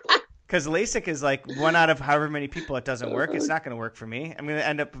 Because LASIK is like one out of however many people it doesn't work. It's not going to work for me. I'm going to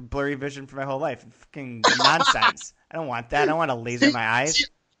end up with blurry vision for my whole life. Fucking nonsense. I don't want that. I don't want to laser my eyes.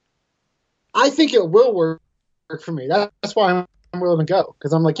 I think it will work for me. That's why I'm willing to go.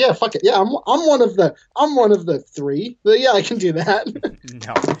 Because I'm like, yeah, fuck it. Yeah, I'm one of the 3. But yeah, I can do that.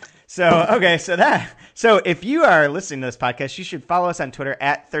 No. So if you are listening to this podcast, you should follow us on Twitter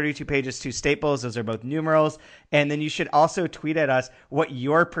at 32pages2staples. Those are both numerals. And then you should also tweet at us what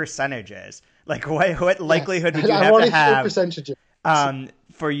your percentage is. Like what likelihood would you have to have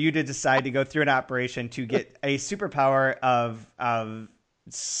for you to decide to go through an operation to get a superpower of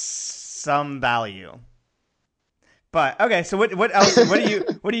some value. But okay, so what else?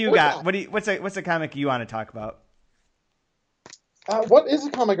 What do you got? What's a comic you want to talk about? What is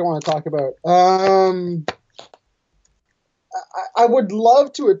a comic I want to talk about? I would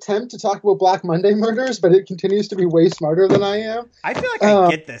love to attempt to talk about Black Monday murders, but it continues to be way smarter than I am. I feel like I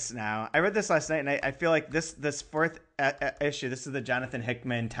get this now. I read this last night, and I feel like this fourth issue. This is the Jonathan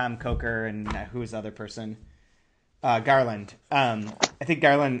Hickman, Tom Coker, and who's the other person? Garland. I think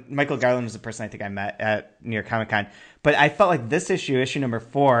Michael Garland was the person I think I met at New York Comic Con. But I felt like this issue number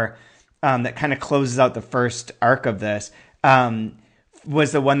 4, that kind of closes out the first arc of this,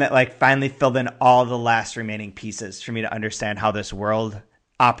 was the one that like finally filled in all the last remaining pieces for me to understand how this world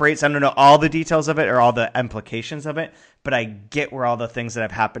operates. I don't know all the details of it or all the implications of it, but I get where all the things that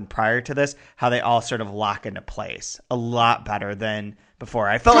have happened prior to this, how they all sort of lock into place a lot better than before.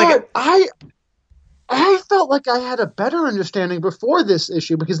 I felt I felt like I had a better understanding before this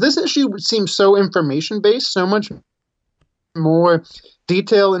issue, because this issue seems so information based, so much more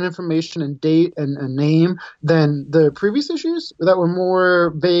detail and information and date and name than the previous issues that were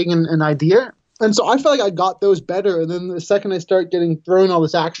more vague and idea. And so I felt like I got those better. And then the second I start getting thrown all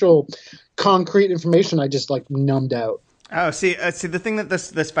this actual concrete information, I just like numbed out. Oh, see, the thing that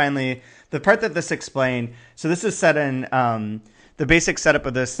this finally, the part that this explained. So this is set in the basic setup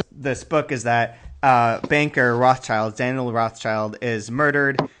of this book is that banker Rothschild, Daniel Rothschild, is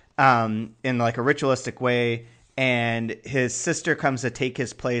murdered in like a ritualistic way. And his sister comes to take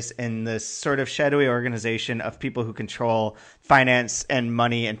his place in this sort of shadowy organization of people who control finance and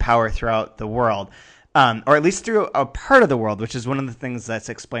money and power throughout the world, or at least through a part of the world, which is one of the things that's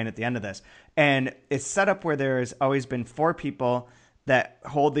explained at the end of this. And it's set up where there's always been 4 people that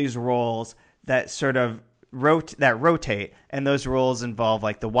hold these roles that sort of rotate, and those roles involve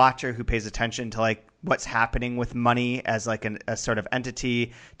like the Watcher, who pays attention to like what's happening with money as like a sort of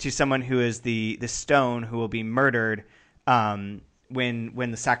entity, to someone who is the Stone, who will be murdered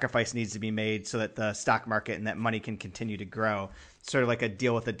when the sacrifice needs to be made so that the stock market and that money can continue to grow. Sort of like a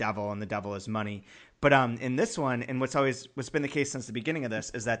deal with the devil, and the devil is money. But in this one, and what's been the case since the beginning of this,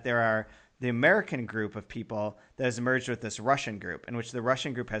 is that there are the American group of people that has merged with this Russian group, in which the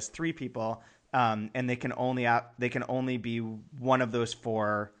Russian group has 3 people, and they can only be one of those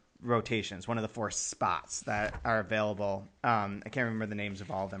 4 rotations, one of the 4 spots that are available. I can't remember the names of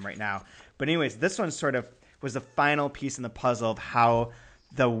all of them right now. But anyways, this one sort of was the final piece in the puzzle of how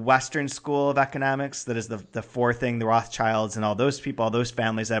the Western school of economics, that is the 4 thing, the Rothschilds and all those people, all those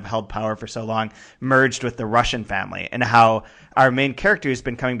families that have held power for so long, merged with the Russian family, and how our main character who's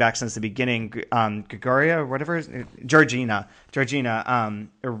been coming back since the beginning, Gregoria, or whatever, Georgina,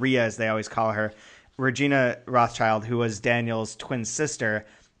 or Ria as they always call her, Regina Rothschild, who was Daniel's twin sister,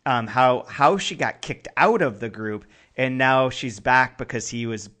 how she got kicked out of the group, and now she's back because he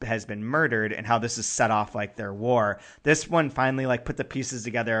has been murdered, and how this has set off like their war. This one finally like put the pieces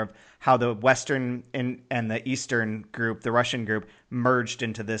together of how the Western and the Eastern group, the Russian group, merged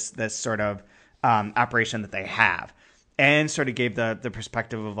into this sort of operation that they have, and sort of gave the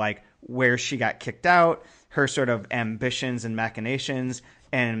perspective of like where she got kicked out, her sort of ambitions and machinations,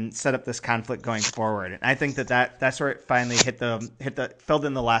 and set up this conflict going forward. And I think that's where it finally filled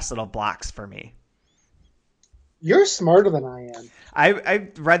in the last little blocks for me. You're smarter than I am. I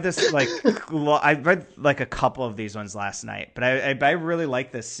read this like I read like a couple of these ones last night, but I really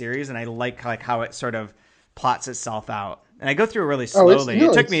like this series, and I like how it sort of plots itself out. And I go through it really slowly.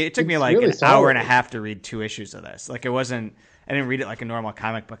 It took me like really an hour and a half to read 2 issues of this. Like I didn't read it like a normal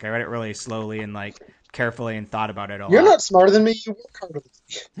comic book. I read it really slowly and like carefully and thought about it a lot. You're not smarter than me. You work harder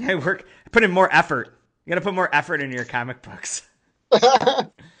than me. I put in more effort. You got to put more effort into your comic books.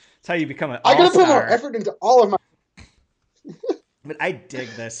 That's how you become an all-star. I got to put more effort into all of my. But I dig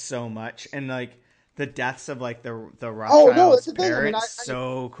this so much, and like the deaths of like the Rothschild's parents,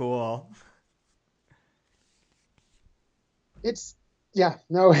 so cool. It's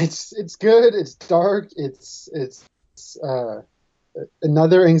good. It's dark. It's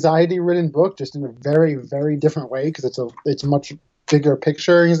another anxiety-ridden book, just in a very, very different way, because it's a much bigger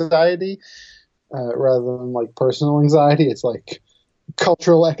picture anxiety rather than like personal anxiety. It's like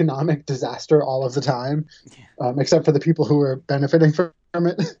cultural economic disaster all of the time, except for the people who are benefiting from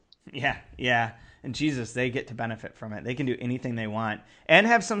it. Yeah. And Jesus, they get to benefit from it. They can do anything they want and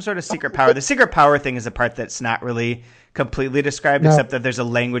have some sort of secret power. The secret power thing is a part that's not really completely described, except that there's a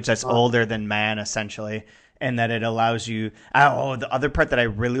language that's older than man, essentially, and that it allows you. The other part that I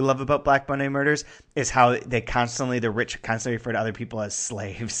really love about Black Monday Murders is how the rich constantly refer to other people as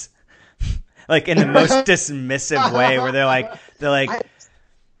slaves. like in the most dismissive way, where they're like I,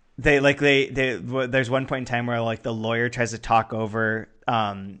 there's one point in time where like the lawyer tries to talk over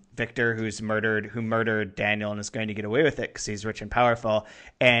Victor, who murdered Daniel and is going to get away with it because he's rich and powerful,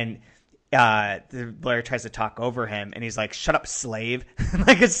 and the lawyer tries to talk over him, and he's like, "Shut up, slave!"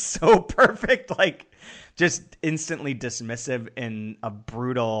 Like, it's so perfect, like just instantly dismissive in a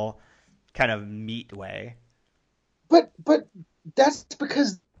brutal kind of meat way. but that's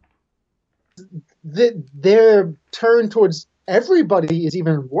because their turn towards everybody is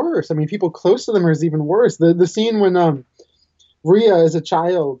even worse. I mean, people close to them is even worse. The scene when Rhea is a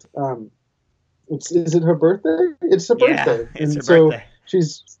child, is it her birthday? It's her birthday, it's and her so birthday.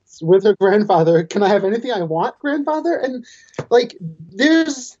 she's with her grandfather. Can I have anything I want, grandfather? And like,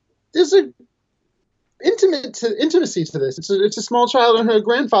 there's a intimacy to this. It's a small child and her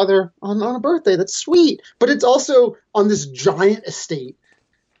grandfather on a birthday. That's sweet, but it's also on this giant estate,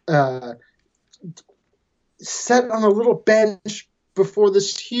 set on a little bench before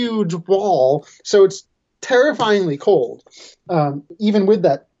this huge wall. So it's terrifyingly cold, even with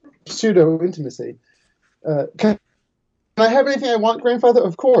that pseudo intimacy. Can I have anything I want, grandfather?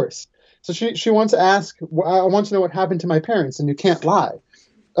 Of course. So she wants to ask, I want to know what happened to my parents, and you can't lie.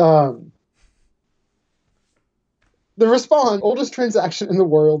 The response, oldest transaction in the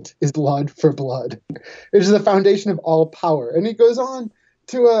world is blood for blood. It is the foundation of all power. And he goes on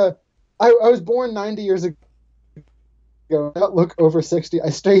to, I was born 90 years ago. I don't look over 60. I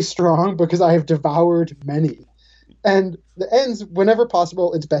stay strong because I have devoured many. And the ends, whenever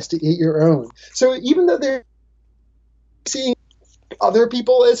possible, it's best to eat your own. So even though they're seeing other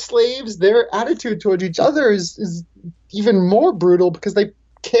people as slaves, their attitude towards each other is even more brutal because they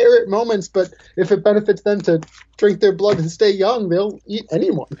care at moments, but if it benefits them to drink their blood and stay young, they'll eat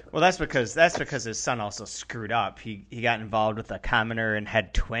anyone. Well, that's because his son also screwed up. He got involved with a commoner and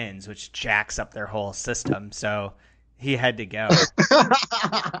had twins, which jacks up their whole system. So he had to go.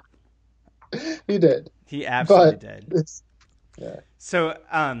 He did. He absolutely did. Yeah. So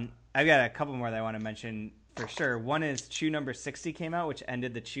I've got a couple more that I want to mention for sure. One is Chew number 60 came out, which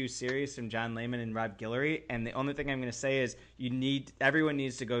ended the Chew series from John Layman and Rob Guillory. And the only thing I'm going to say is everyone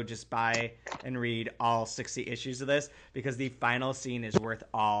needs to go just buy and read all 60 issues of this, because the final scene is worth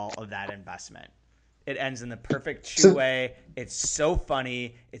all of that investment. It ends in the perfect Chew way. It's so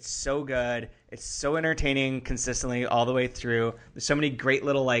funny. It's so good. It's so entertaining consistently all the way through. There's so many great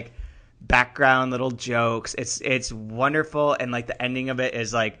little like background little jokes. It's wonderful, and like the ending of it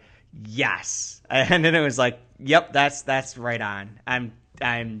is like, yes. And then it was like, yep, that's right on.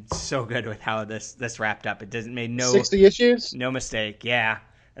 I'm so good with how this wrapped up. It doesn't made no 60 issues, no mistake. Yeah,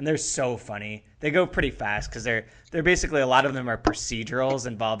 and they're so funny. They go pretty fast because they're basically, a lot of them are procedurals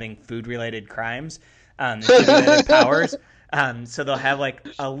involving food related crimes, and food related powers. So they'll have like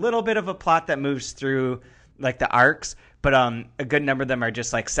a little bit of a plot that moves through like the arcs, but a good number of them are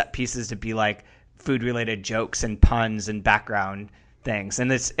just like set pieces to be like food related jokes and puns and background things,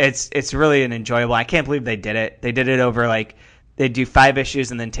 and it's really an enjoyable. I can't believe they did it. They did it over like, they do 5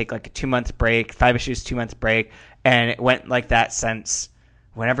 issues and then take like a 2-month break, 5 issues, 2-month break, and it went like that since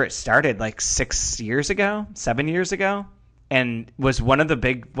whenever it started, like 7 years ago, and was one of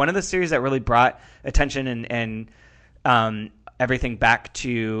the series that really brought attention and everything back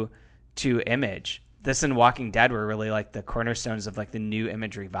to Image. This and Walking Dead were really like the cornerstones of like the new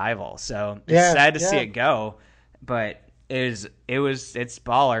Image revival. So it's sad to see it go, but it's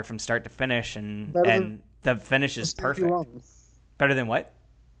baller from start to finish, and the finish is perfect. Better than what?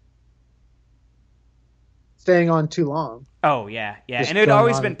 Staying on too long. Oh yeah, and it had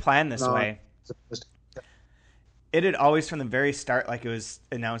always been planned this way. It had always, from the very start, like it was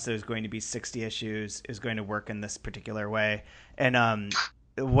announced that it was going to be 60 issues, is going to work in this particular way. And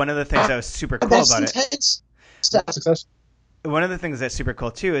one of the things that was super cool about it. One of the things that's super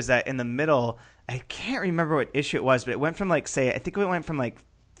cool too is that in the middle, I can't remember what issue it was, but it went from like, say, I think it went from like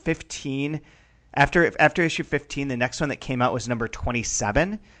 15. After issue 15, the next one that came out was number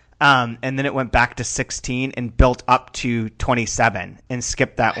 27. And then it went back to 16 and built up to 27 and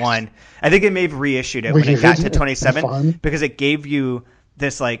skipped that one. I think it may have reissued it when it got to 27 because it gave you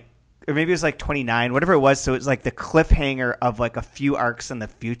this like, or maybe it was like 29, whatever it was. So it was like the cliffhanger of like a few arcs in the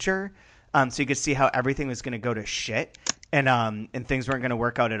future. So you could see how everything was going to go to shit, and things weren't going to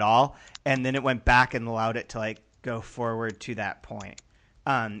work out at all. And then it went back and allowed it to like go forward to that point.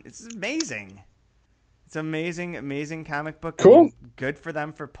 It's amazing. It's amazing comic book. Cool. Good for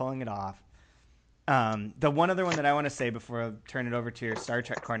them for pulling it off. The one other one that I want to say before I turn it over to your Star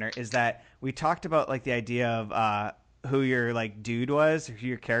Trek corner is that we talked about like the idea of who your like dude was, or who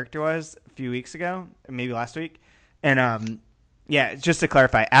your character was a few weeks ago, or maybe last week. And Yeah, just to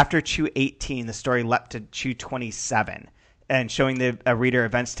clarify, after Chew 18, the story leapt to Chew 27, and showing the reader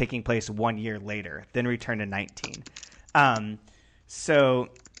events taking place 1 year later, then return to 19. So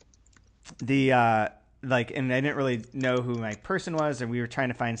the like, and I didn't really know who my person was, and we were trying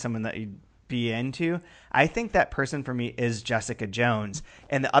to find someone that you'd be into. I think that person for me is Jessica Jones,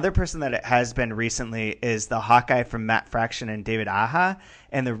 and the other person that it has been recently is the Hawkeye from Matt Fraction and David Aja.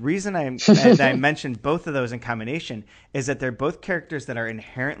 And the reason I mentioned both of those in combination is that they're both characters that are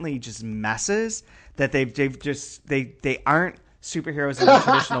inherently just messes, that they aren't superheroes in the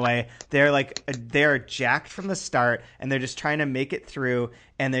traditional way. They're jacked from the start, and they're just trying to make it through,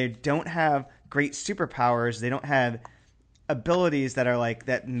 and they don't have great superpowers. They don't have abilities that are like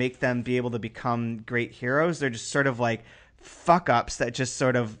that make them be able to become great heroes. They're just sort of like fuck ups that just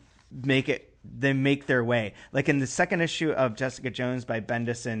sort of make their way. Like in the second issue of Jessica Jones by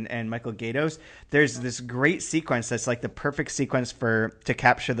Bendis and Michael Gaydos, there's this great sequence that's like the perfect sequence to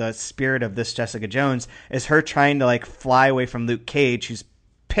capture the spirit of this Jessica Jones, is her trying to like fly away from Luke Cage, who's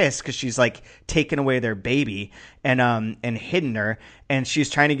pissed because she's like taken away their baby and hidden her, and she's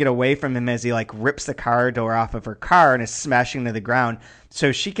trying to get away from him as he like rips the car door off of her car and is smashing to the ground.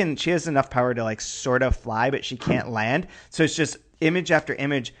 So she has enough power to like sort of fly, but she can't land. So it's just image after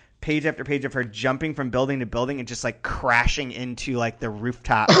image, page after page of her jumping from building to building and just like crashing into like the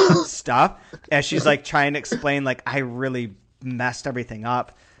rooftop stuff as she's like trying to explain like, I really messed everything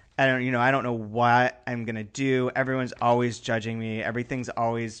up. I don't know what I'm going to do. Everyone's always judging me. Everything's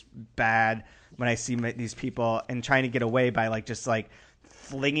always bad when I see these people, and trying to get away by like just like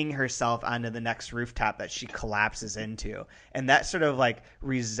flinging herself onto the next rooftop that she collapses into. And that sort of like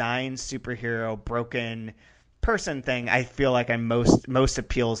resigned superhero broken person thing, I feel like most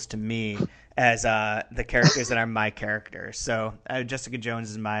appeals to me as the characters that are my characters. So Jessica Jones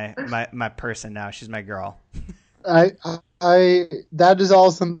is my person now. She's my girl. I that is all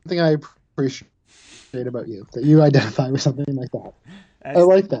something I appreciate about you, that you identify with something like that. I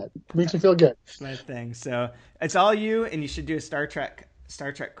like that. It makes me feel good. It's my thing. So it's all you, and you should do a Star Trek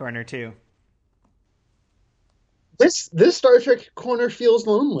corner too. This Star Trek corner feels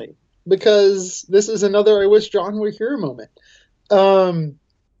lonely because this is another I wish John were here moment. 2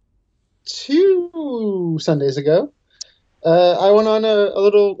 Sundays ago, I went on a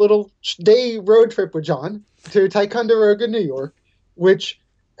little day road trip with John to Ticonderoga, New York, which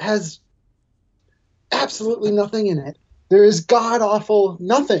has absolutely nothing in it. There is god-awful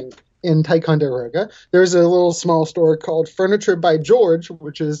nothing in Ticonderoga. There's a little small store called Furniture by George,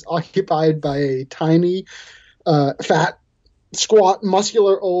 which is occupied by a tiny, fat, squat,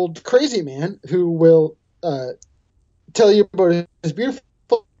 muscular old crazy man who will tell you about his beautiful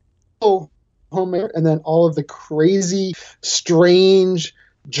home and then all of the crazy, strange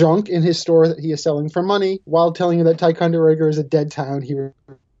junk in his store that he is selling for money, while telling you that Ticonderoga is a dead town. He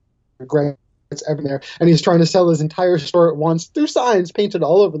regrets everything there, and he's trying to sell his entire store at once through signs painted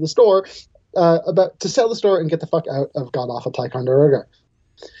all over the store to sell the store and get the fuck out of god-awful Ticonderoga.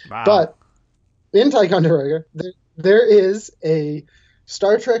 Wow. But in Ticonderoga, there is a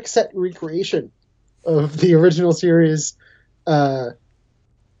Star Trek set recreation of the original series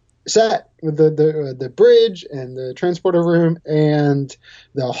set, with the bridge and the transporter room and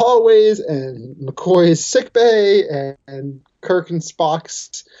the hallways and McCoy's sick bay and Kirk and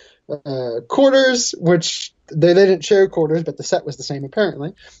Spock's quarters, which they didn't share quarters, but the set was the same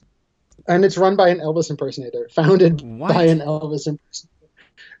apparently. And it's run by an Elvis impersonator, founded by an Elvis impersonator.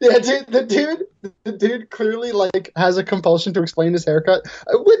 Yeah, the dude clearly like has a compulsion to explain his haircut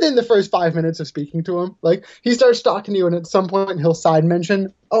within the first 5 minutes of speaking to him. Like, he starts talking to you, and at some point he'll side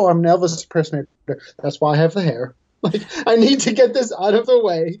mention, "Oh, I'm an Elvis impersonator. That's why I have the hair. Like, I need to get this out of the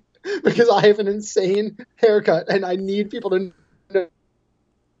way because I have an insane haircut, and I need people to know."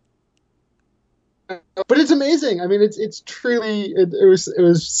 But it's amazing. I mean, it's truly it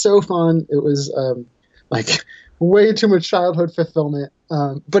was so fun. It was like way too much childhood fulfillment.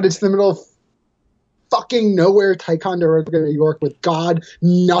 But it's the middle of fucking nowhere, Ticonderoga, New York, with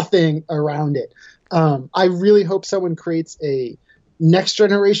nothing around it. I really hope someone creates a next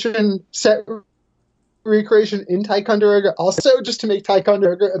generation set recreation in Ticonderoga, also just to make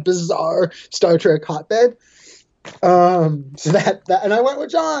Ticonderoga a bizarre Star Trek hotbed. So that and I went with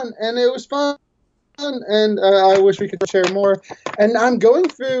John, and it was fun. And I wish we could share more. And I'm going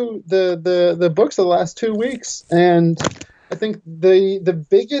through the books of the last 2 weeks, and I think the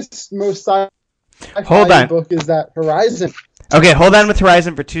biggest, most sci-fi book is that Horizon. Okay, hold on with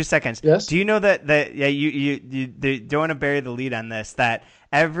Horizon for 2 seconds. Yes. Do you know that you don't want to bury the lead on this, that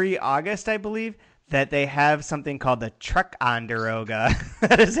every August, I believe, that they have something called the Trek-Onderoga.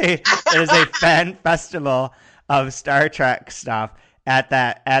 That is a fan festival of Star Trek stuff at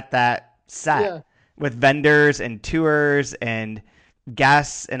that set Yeah. with vendors and tours and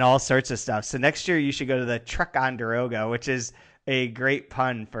guests and all sorts of stuff. So next year you should go to the Trekonderoga, which is a great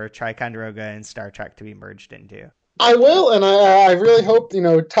pun for Ticonderoga and Star Trek to be merged into. I will, and I really hope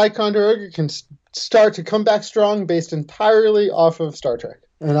Ticonderoga can start to come back strong, based entirely off of Star Trek.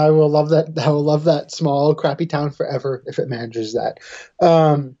 And I will love that. I will love that small, crappy town forever if it manages that.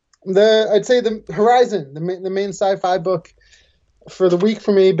 I'd say the Horizon, the main sci-fi book for the week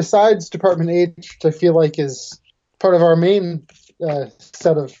for me, besides Department H, which I feel like is part of our main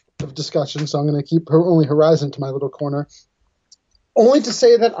set of discussion. So I'm going to keep only Horizon to my little corner. Only to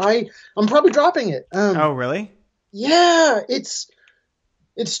say that I'm probably dropping it. Oh, really? Yeah, it's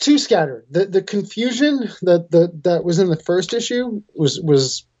too scattered. The confusion that was in the first issue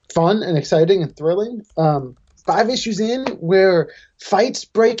was fun and exciting and thrilling. 5 issues in, where fights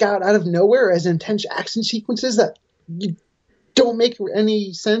break out of nowhere as intense action sequences that you don't make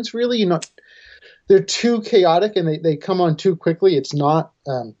any sense, really. They're too chaotic and they come on too quickly. It's not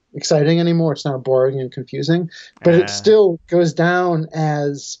exciting anymore. It's not boring and confusing, but it still goes down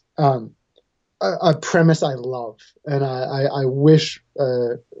as a premise I love, and I wish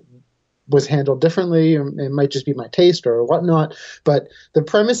was handled differently. It might just be my taste or whatnot, but the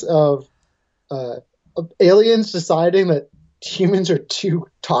premise of aliens deciding that humans are too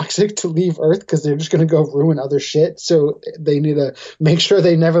toxic to leave Earth because they're just going to go ruin other shit, so they need to make sure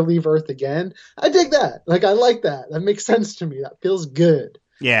they never leave Earth again. I dig that. Like, I like that. That makes sense to me. That feels good.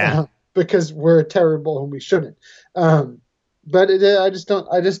 Yeah. Because we're terrible and we shouldn't. But I just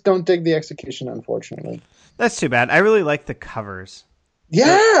don't dig the execution, unfortunately. That's too bad. I really like the covers.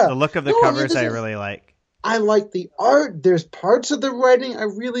 Yeah. The look of the covers I really like. I like the art. There's parts of the writing I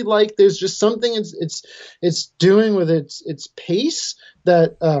really like. There's just something it's doing with its pace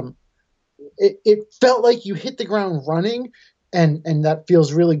that it felt like you hit the ground running, and that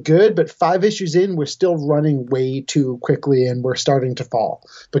feels really good. But 5 issues in, we're still running way too quickly, and we're starting to fall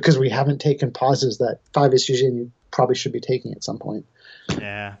because we haven't taken pauses that 5 issues in you probably should be taking at some point.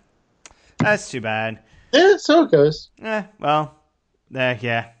 Yeah, that's too bad. Yeah, so it goes. Well,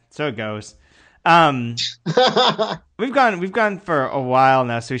 yeah, so it goes. We've gone for a while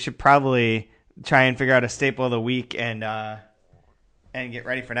now, so we should probably try and figure out a staple of the week and get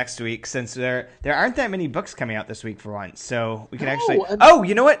ready for next week, since there aren't that many books coming out this week for once. So we can Oh,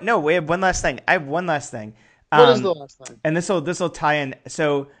 you know what? No, we have one last thing. I have one last thing. What is the last thing? And this will tie in.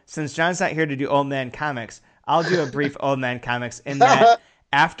 So since John's not here to do Old Man Comics, I'll do a brief Old Man Comics in that.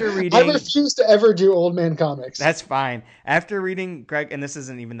 After reading, I refuse to ever do Old Man Comics. That's fine. After reading Greg, and this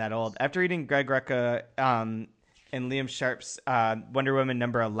isn't even that old. After reading Greg Rucka and Liam Sharp's Wonder Woman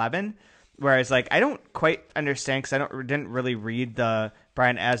number 11, where I was like, I don't quite understand because I didn't really read the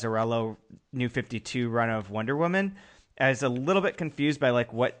Brian Azzarello New 52 run of Wonder Woman. I was a little bit confused by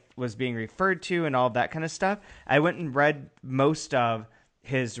like what was being referred to and all of that kind of stuff. I went and read most of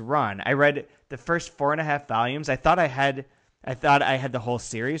his run. I read the first 4.5 volumes. I thought I had the whole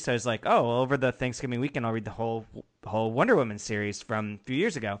series, so I was like, oh, well, over the Thanksgiving weekend, I'll read the whole Wonder Woman series from a few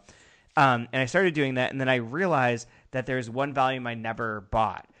years ago. And I started doing that, and then I realized that there's one volume I never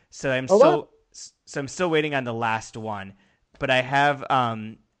bought. So I'm still waiting on the last one. But I have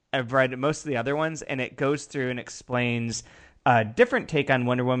I've read most of the other ones, and it goes through and explains a different take on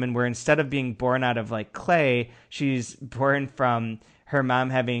Wonder Woman, where instead of being born out of like clay, she's born from her mom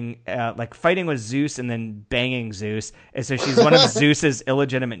having like fighting with Zeus and then banging Zeus. And so she's one of Zeus's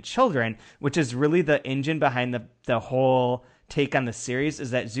illegitimate children, which is really the engine behind the whole take on the series,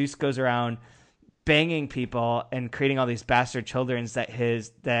 is that Zeus goes around banging people and creating all these bastard children that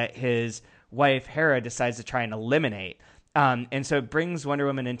his wife Hera decides to try and eliminate. And so it brings Wonder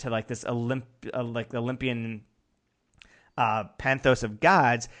Woman into like this Olympian pantheos of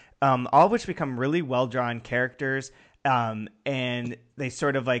gods, all of which become really well-drawn characters. And they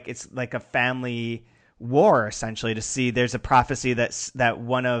sort of like, it's like a family war essentially, to see there's a prophecy that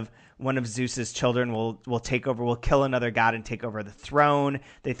one of Zeus's children will take over, will kill another god and take over the throne.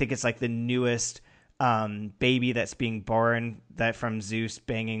 They think it's like the newest baby that's being born, that from Zeus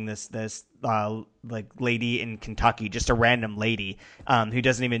banging this like lady in Kentucky, just a random lady who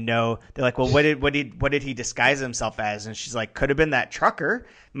doesn't even know. They're like, well, what did he disguise himself as? And she's like, could have been that trucker,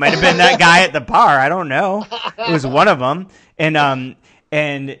 might have been that guy at the bar, I don't know, it was one of them.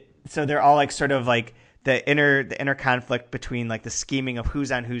 And so they're all like sort of like the inner conflict between like the scheming of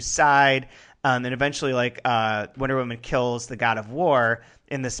who's on whose side. And eventually, like, Wonder Woman kills the god of war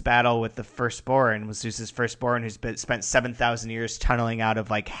in this battle with the firstborn, with Zeus's firstborn, who's spent 7,000 years tunneling out of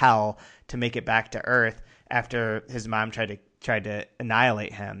like hell to make it back to Earth after his mom tried tried to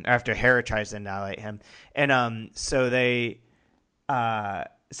annihilate him, or after Hera tries to annihilate him, and so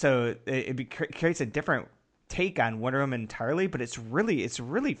creates a different take on Wonder Woman entirely, but it's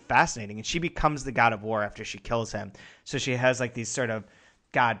really fascinating, and she becomes the god of war after she kills him. So she has like these sort of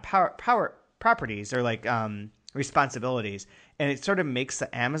god power properties, or like responsibilities, and it sort of makes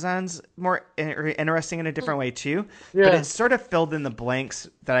the Amazons more interesting in a different way too. Yeah. But it sort of filled in the blanks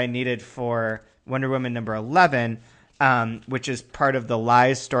that I needed for Wonder Woman number 11, which is part of the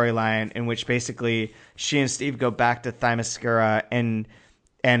Lies storyline, in which basically she and Steve go back to Themyscira, and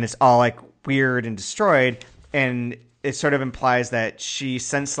it's all like weird and destroyed, and it sort of implies that she,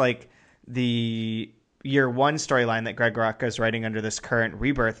 since like the year one storyline that Greg Rucka is writing under this current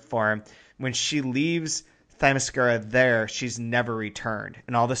rebirth form, when she leaves Themyscira there, she's never returned,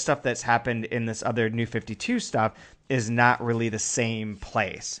 and all the stuff that's happened in this other New 52 stuff is not really the same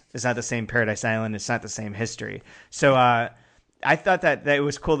place. It's not the same Paradise Island. It's not the same history. So I thought that it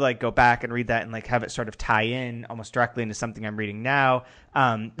was cool to like go back and read that and like have it sort of tie in almost directly into something I'm reading now.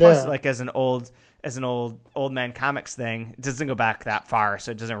 Plus, like as an old man comics thing, it doesn't go back that far,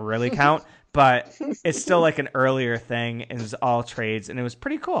 so it doesn't really count. But it's still like an earlier thing, and it's all trades, and it was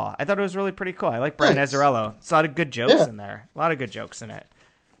pretty cool. I thought it was really pretty cool. I like Brian Azzarello. It's a lot of good jokes in there. A lot of good jokes in it.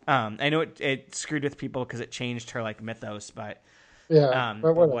 I know it screwed with people because it changed her like mythos, but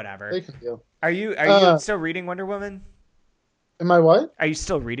but whatever. Are you still reading Wonder Woman? Am I what? Are you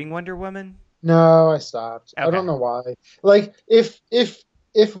still reading Wonder Woman? No, I stopped. Okay. I don't know why. Like if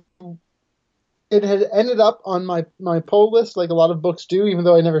it had ended up on my pull list like a lot of books do, even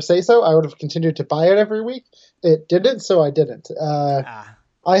though I never say so, I would have continued to buy it every week. It didn't, so I didn't. I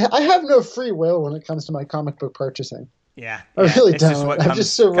have no free will when it comes to my comic book purchasing. Yeah, I really don't. I've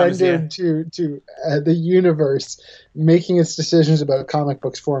just surrendered to the universe making its decisions about comic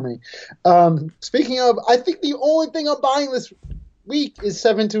books for me. Speaking of, I think the only thing I'm buying this week is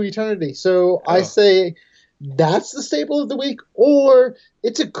Seven to Eternity. So I say that's the staple of the week, or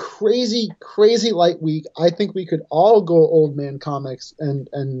it's a crazy, crazy light week. I think we could all go old man comics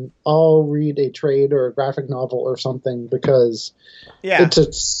and all read a trade or a graphic novel or something, because it's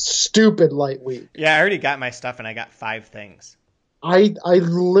a stupid light week. Yeah, I already got my stuff, and I got 5 things. I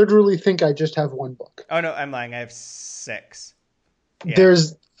literally think I just have 1 book. Oh, no, I'm lying. I have 6. Yeah.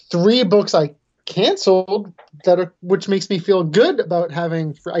 There's 3 books I canceled which makes me feel good about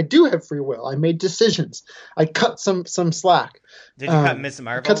having. I do have free will. I made decisions. I cut some slack. Did you cut Miss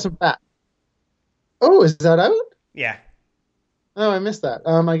Marvel? Cut some fat. Oh, is that out? Yeah. Oh, I missed that.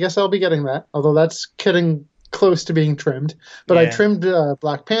 I guess I'll be getting that. Although that's getting close to being trimmed. But I trimmed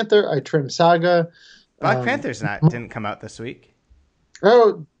Black Panther. I trimmed Saga. Black Panther's didn't come out this week.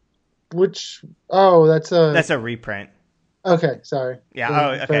 Oh, that's a reprint. Okay, sorry.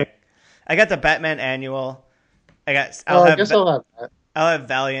 Yeah. Okay. I got the Batman Annual. I guess I'll have that. I'll have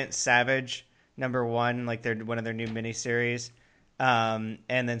Valiant Savage #1, like one of their new miniseries, and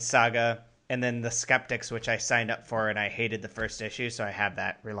then Saga, and then the Skeptics, which I signed up for and I hated the first issue, so I have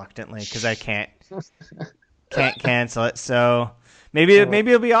that reluctantly because I can't cancel it. So maybe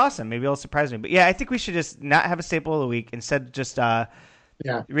it'll be awesome. Maybe it'll surprise me. But yeah, I think we should just not have a staple of the week. Instead, just read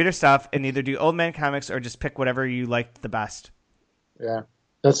our stuff and either do old man comics or just pick whatever you liked the best. Yeah.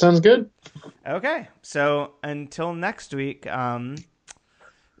 That sounds good. Okay. So until next week, you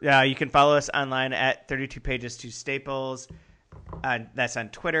can follow us online at 32 Pages to Staples. That's on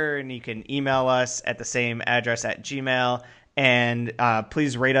Twitter, and you can email us at the same address at Gmail. And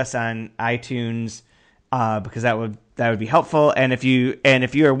please rate us on iTunes because that would be helpful. And if you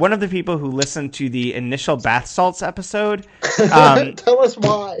are one of the people who listened to the initial bath salts episode, tell us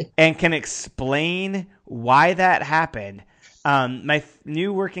why and can explain why that happened. My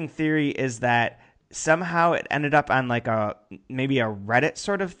new working theory is that somehow it ended up on like maybe a Reddit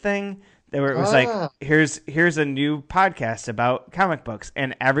sort of thing, where it was like, here's a new podcast about comic books,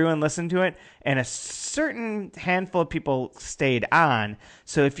 and everyone listened to it, and a certain handful of people stayed on.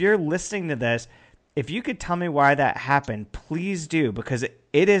 So if you're listening to this, if you could tell me why that happened, please do, because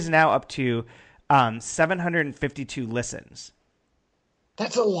it is now up to 752 listens.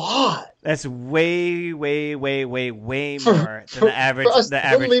 That's a lot. That's way, way, way, way, way more than the average. For us the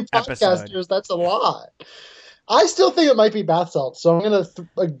average episode. That's a lot. I still think it might be bath salts, so I'm going to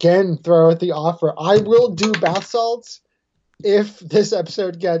again throw out the offer. I will do bath salts if this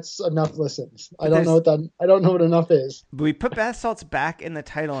episode gets enough listens. I don't know what enough is. But we put bath salts back in the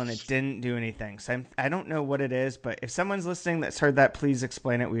title, and it didn't do anything. So I don't know what it is, but if someone's listening that's heard that, please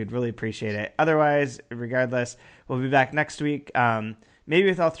explain it. We would really appreciate it. Otherwise, regardless, we'll be back next week. Maybe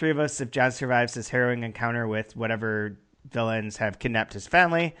with all 3 of us, if John survives his harrowing encounter with whatever villains have kidnapped his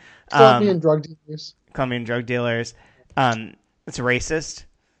family. Colombian drug dealers. It's racist.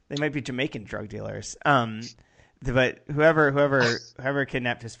 They might be Jamaican drug dealers. But whoever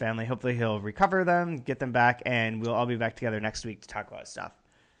kidnapped his family, hopefully he'll recover them, get them back, and we'll all be back together next week to talk about stuff.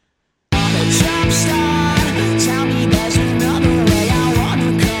 I'm a trap star. Tell me there's another